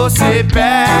jam. So sit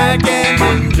back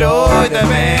and enjoy the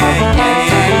band.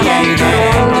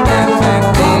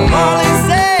 Molly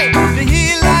say that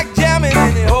he like jamming,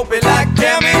 and he hope he like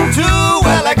jamming too.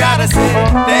 Well, I got gotta say,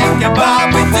 thank you,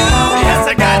 Bob, we do. Yes,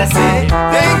 I gotta say,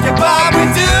 thank you, Bob, we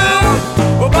do.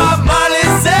 Well, Bob Marley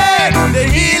said that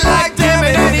he liked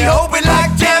jamming and he hoped we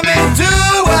liked jamming too.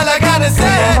 Well, I gotta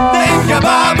say, thank you,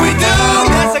 Bob, we do.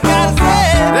 Yes, I gotta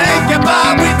say, thank you,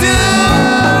 Bob, we do.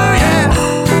 Yeah,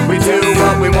 we do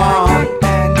what we want,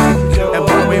 and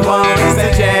what we want is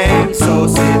to jam. So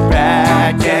sit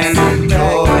back and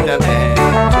enjoy the band.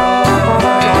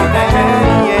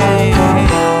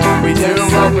 We do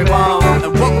what we want,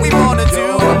 and what we wanna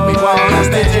do, what we want is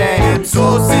to jam.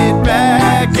 So sit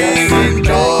back and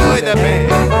enjoy the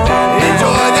band.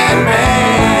 Enjoy that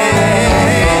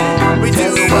band. We do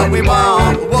what we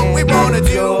want, what we wanna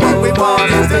do, what we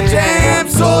want is to jam.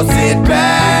 So sit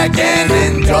back and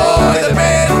enjoy the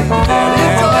band.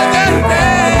 Enjoy that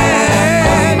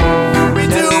band. We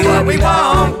do what we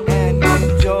want, and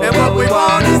what we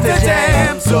want is to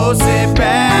jam. So sit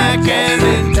back and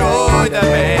enjoy the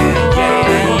band. Yeah,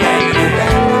 yeah,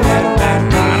 yeah.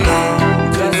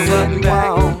 Just what we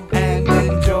want and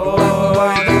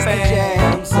enjoy the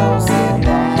band. So sit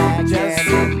back, just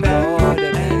sit back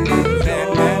and enjoy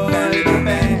the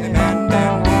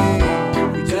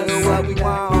band. Just what we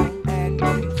want and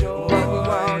enjoy what we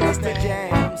want is to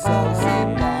jam. So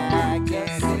sit back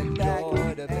and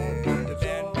enjoy the band.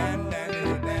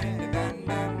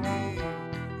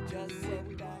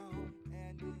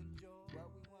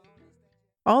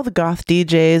 All the goth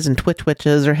DJs and Twitch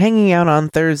witches are hanging out on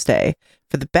Thursday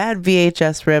for the Bad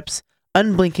VHS Rips,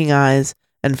 Unblinking Eyes,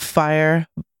 and Fire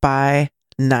by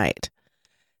Night.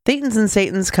 Thetans and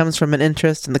Satans comes from an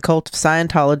interest in the cult of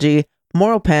Scientology,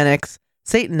 moral panics,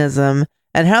 Satanism,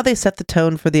 and how they set the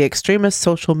tone for the extremist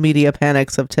social media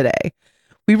panics of today.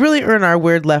 We really earn our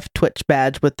Weird Left Twitch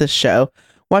badge with this show,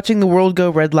 watching the world go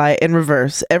red light in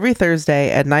reverse every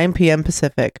Thursday at 9 p.m.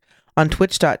 Pacific on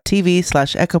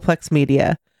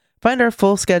twitch.tv/EchoplexMedia. Find our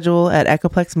full schedule at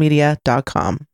echoplexmedia.com.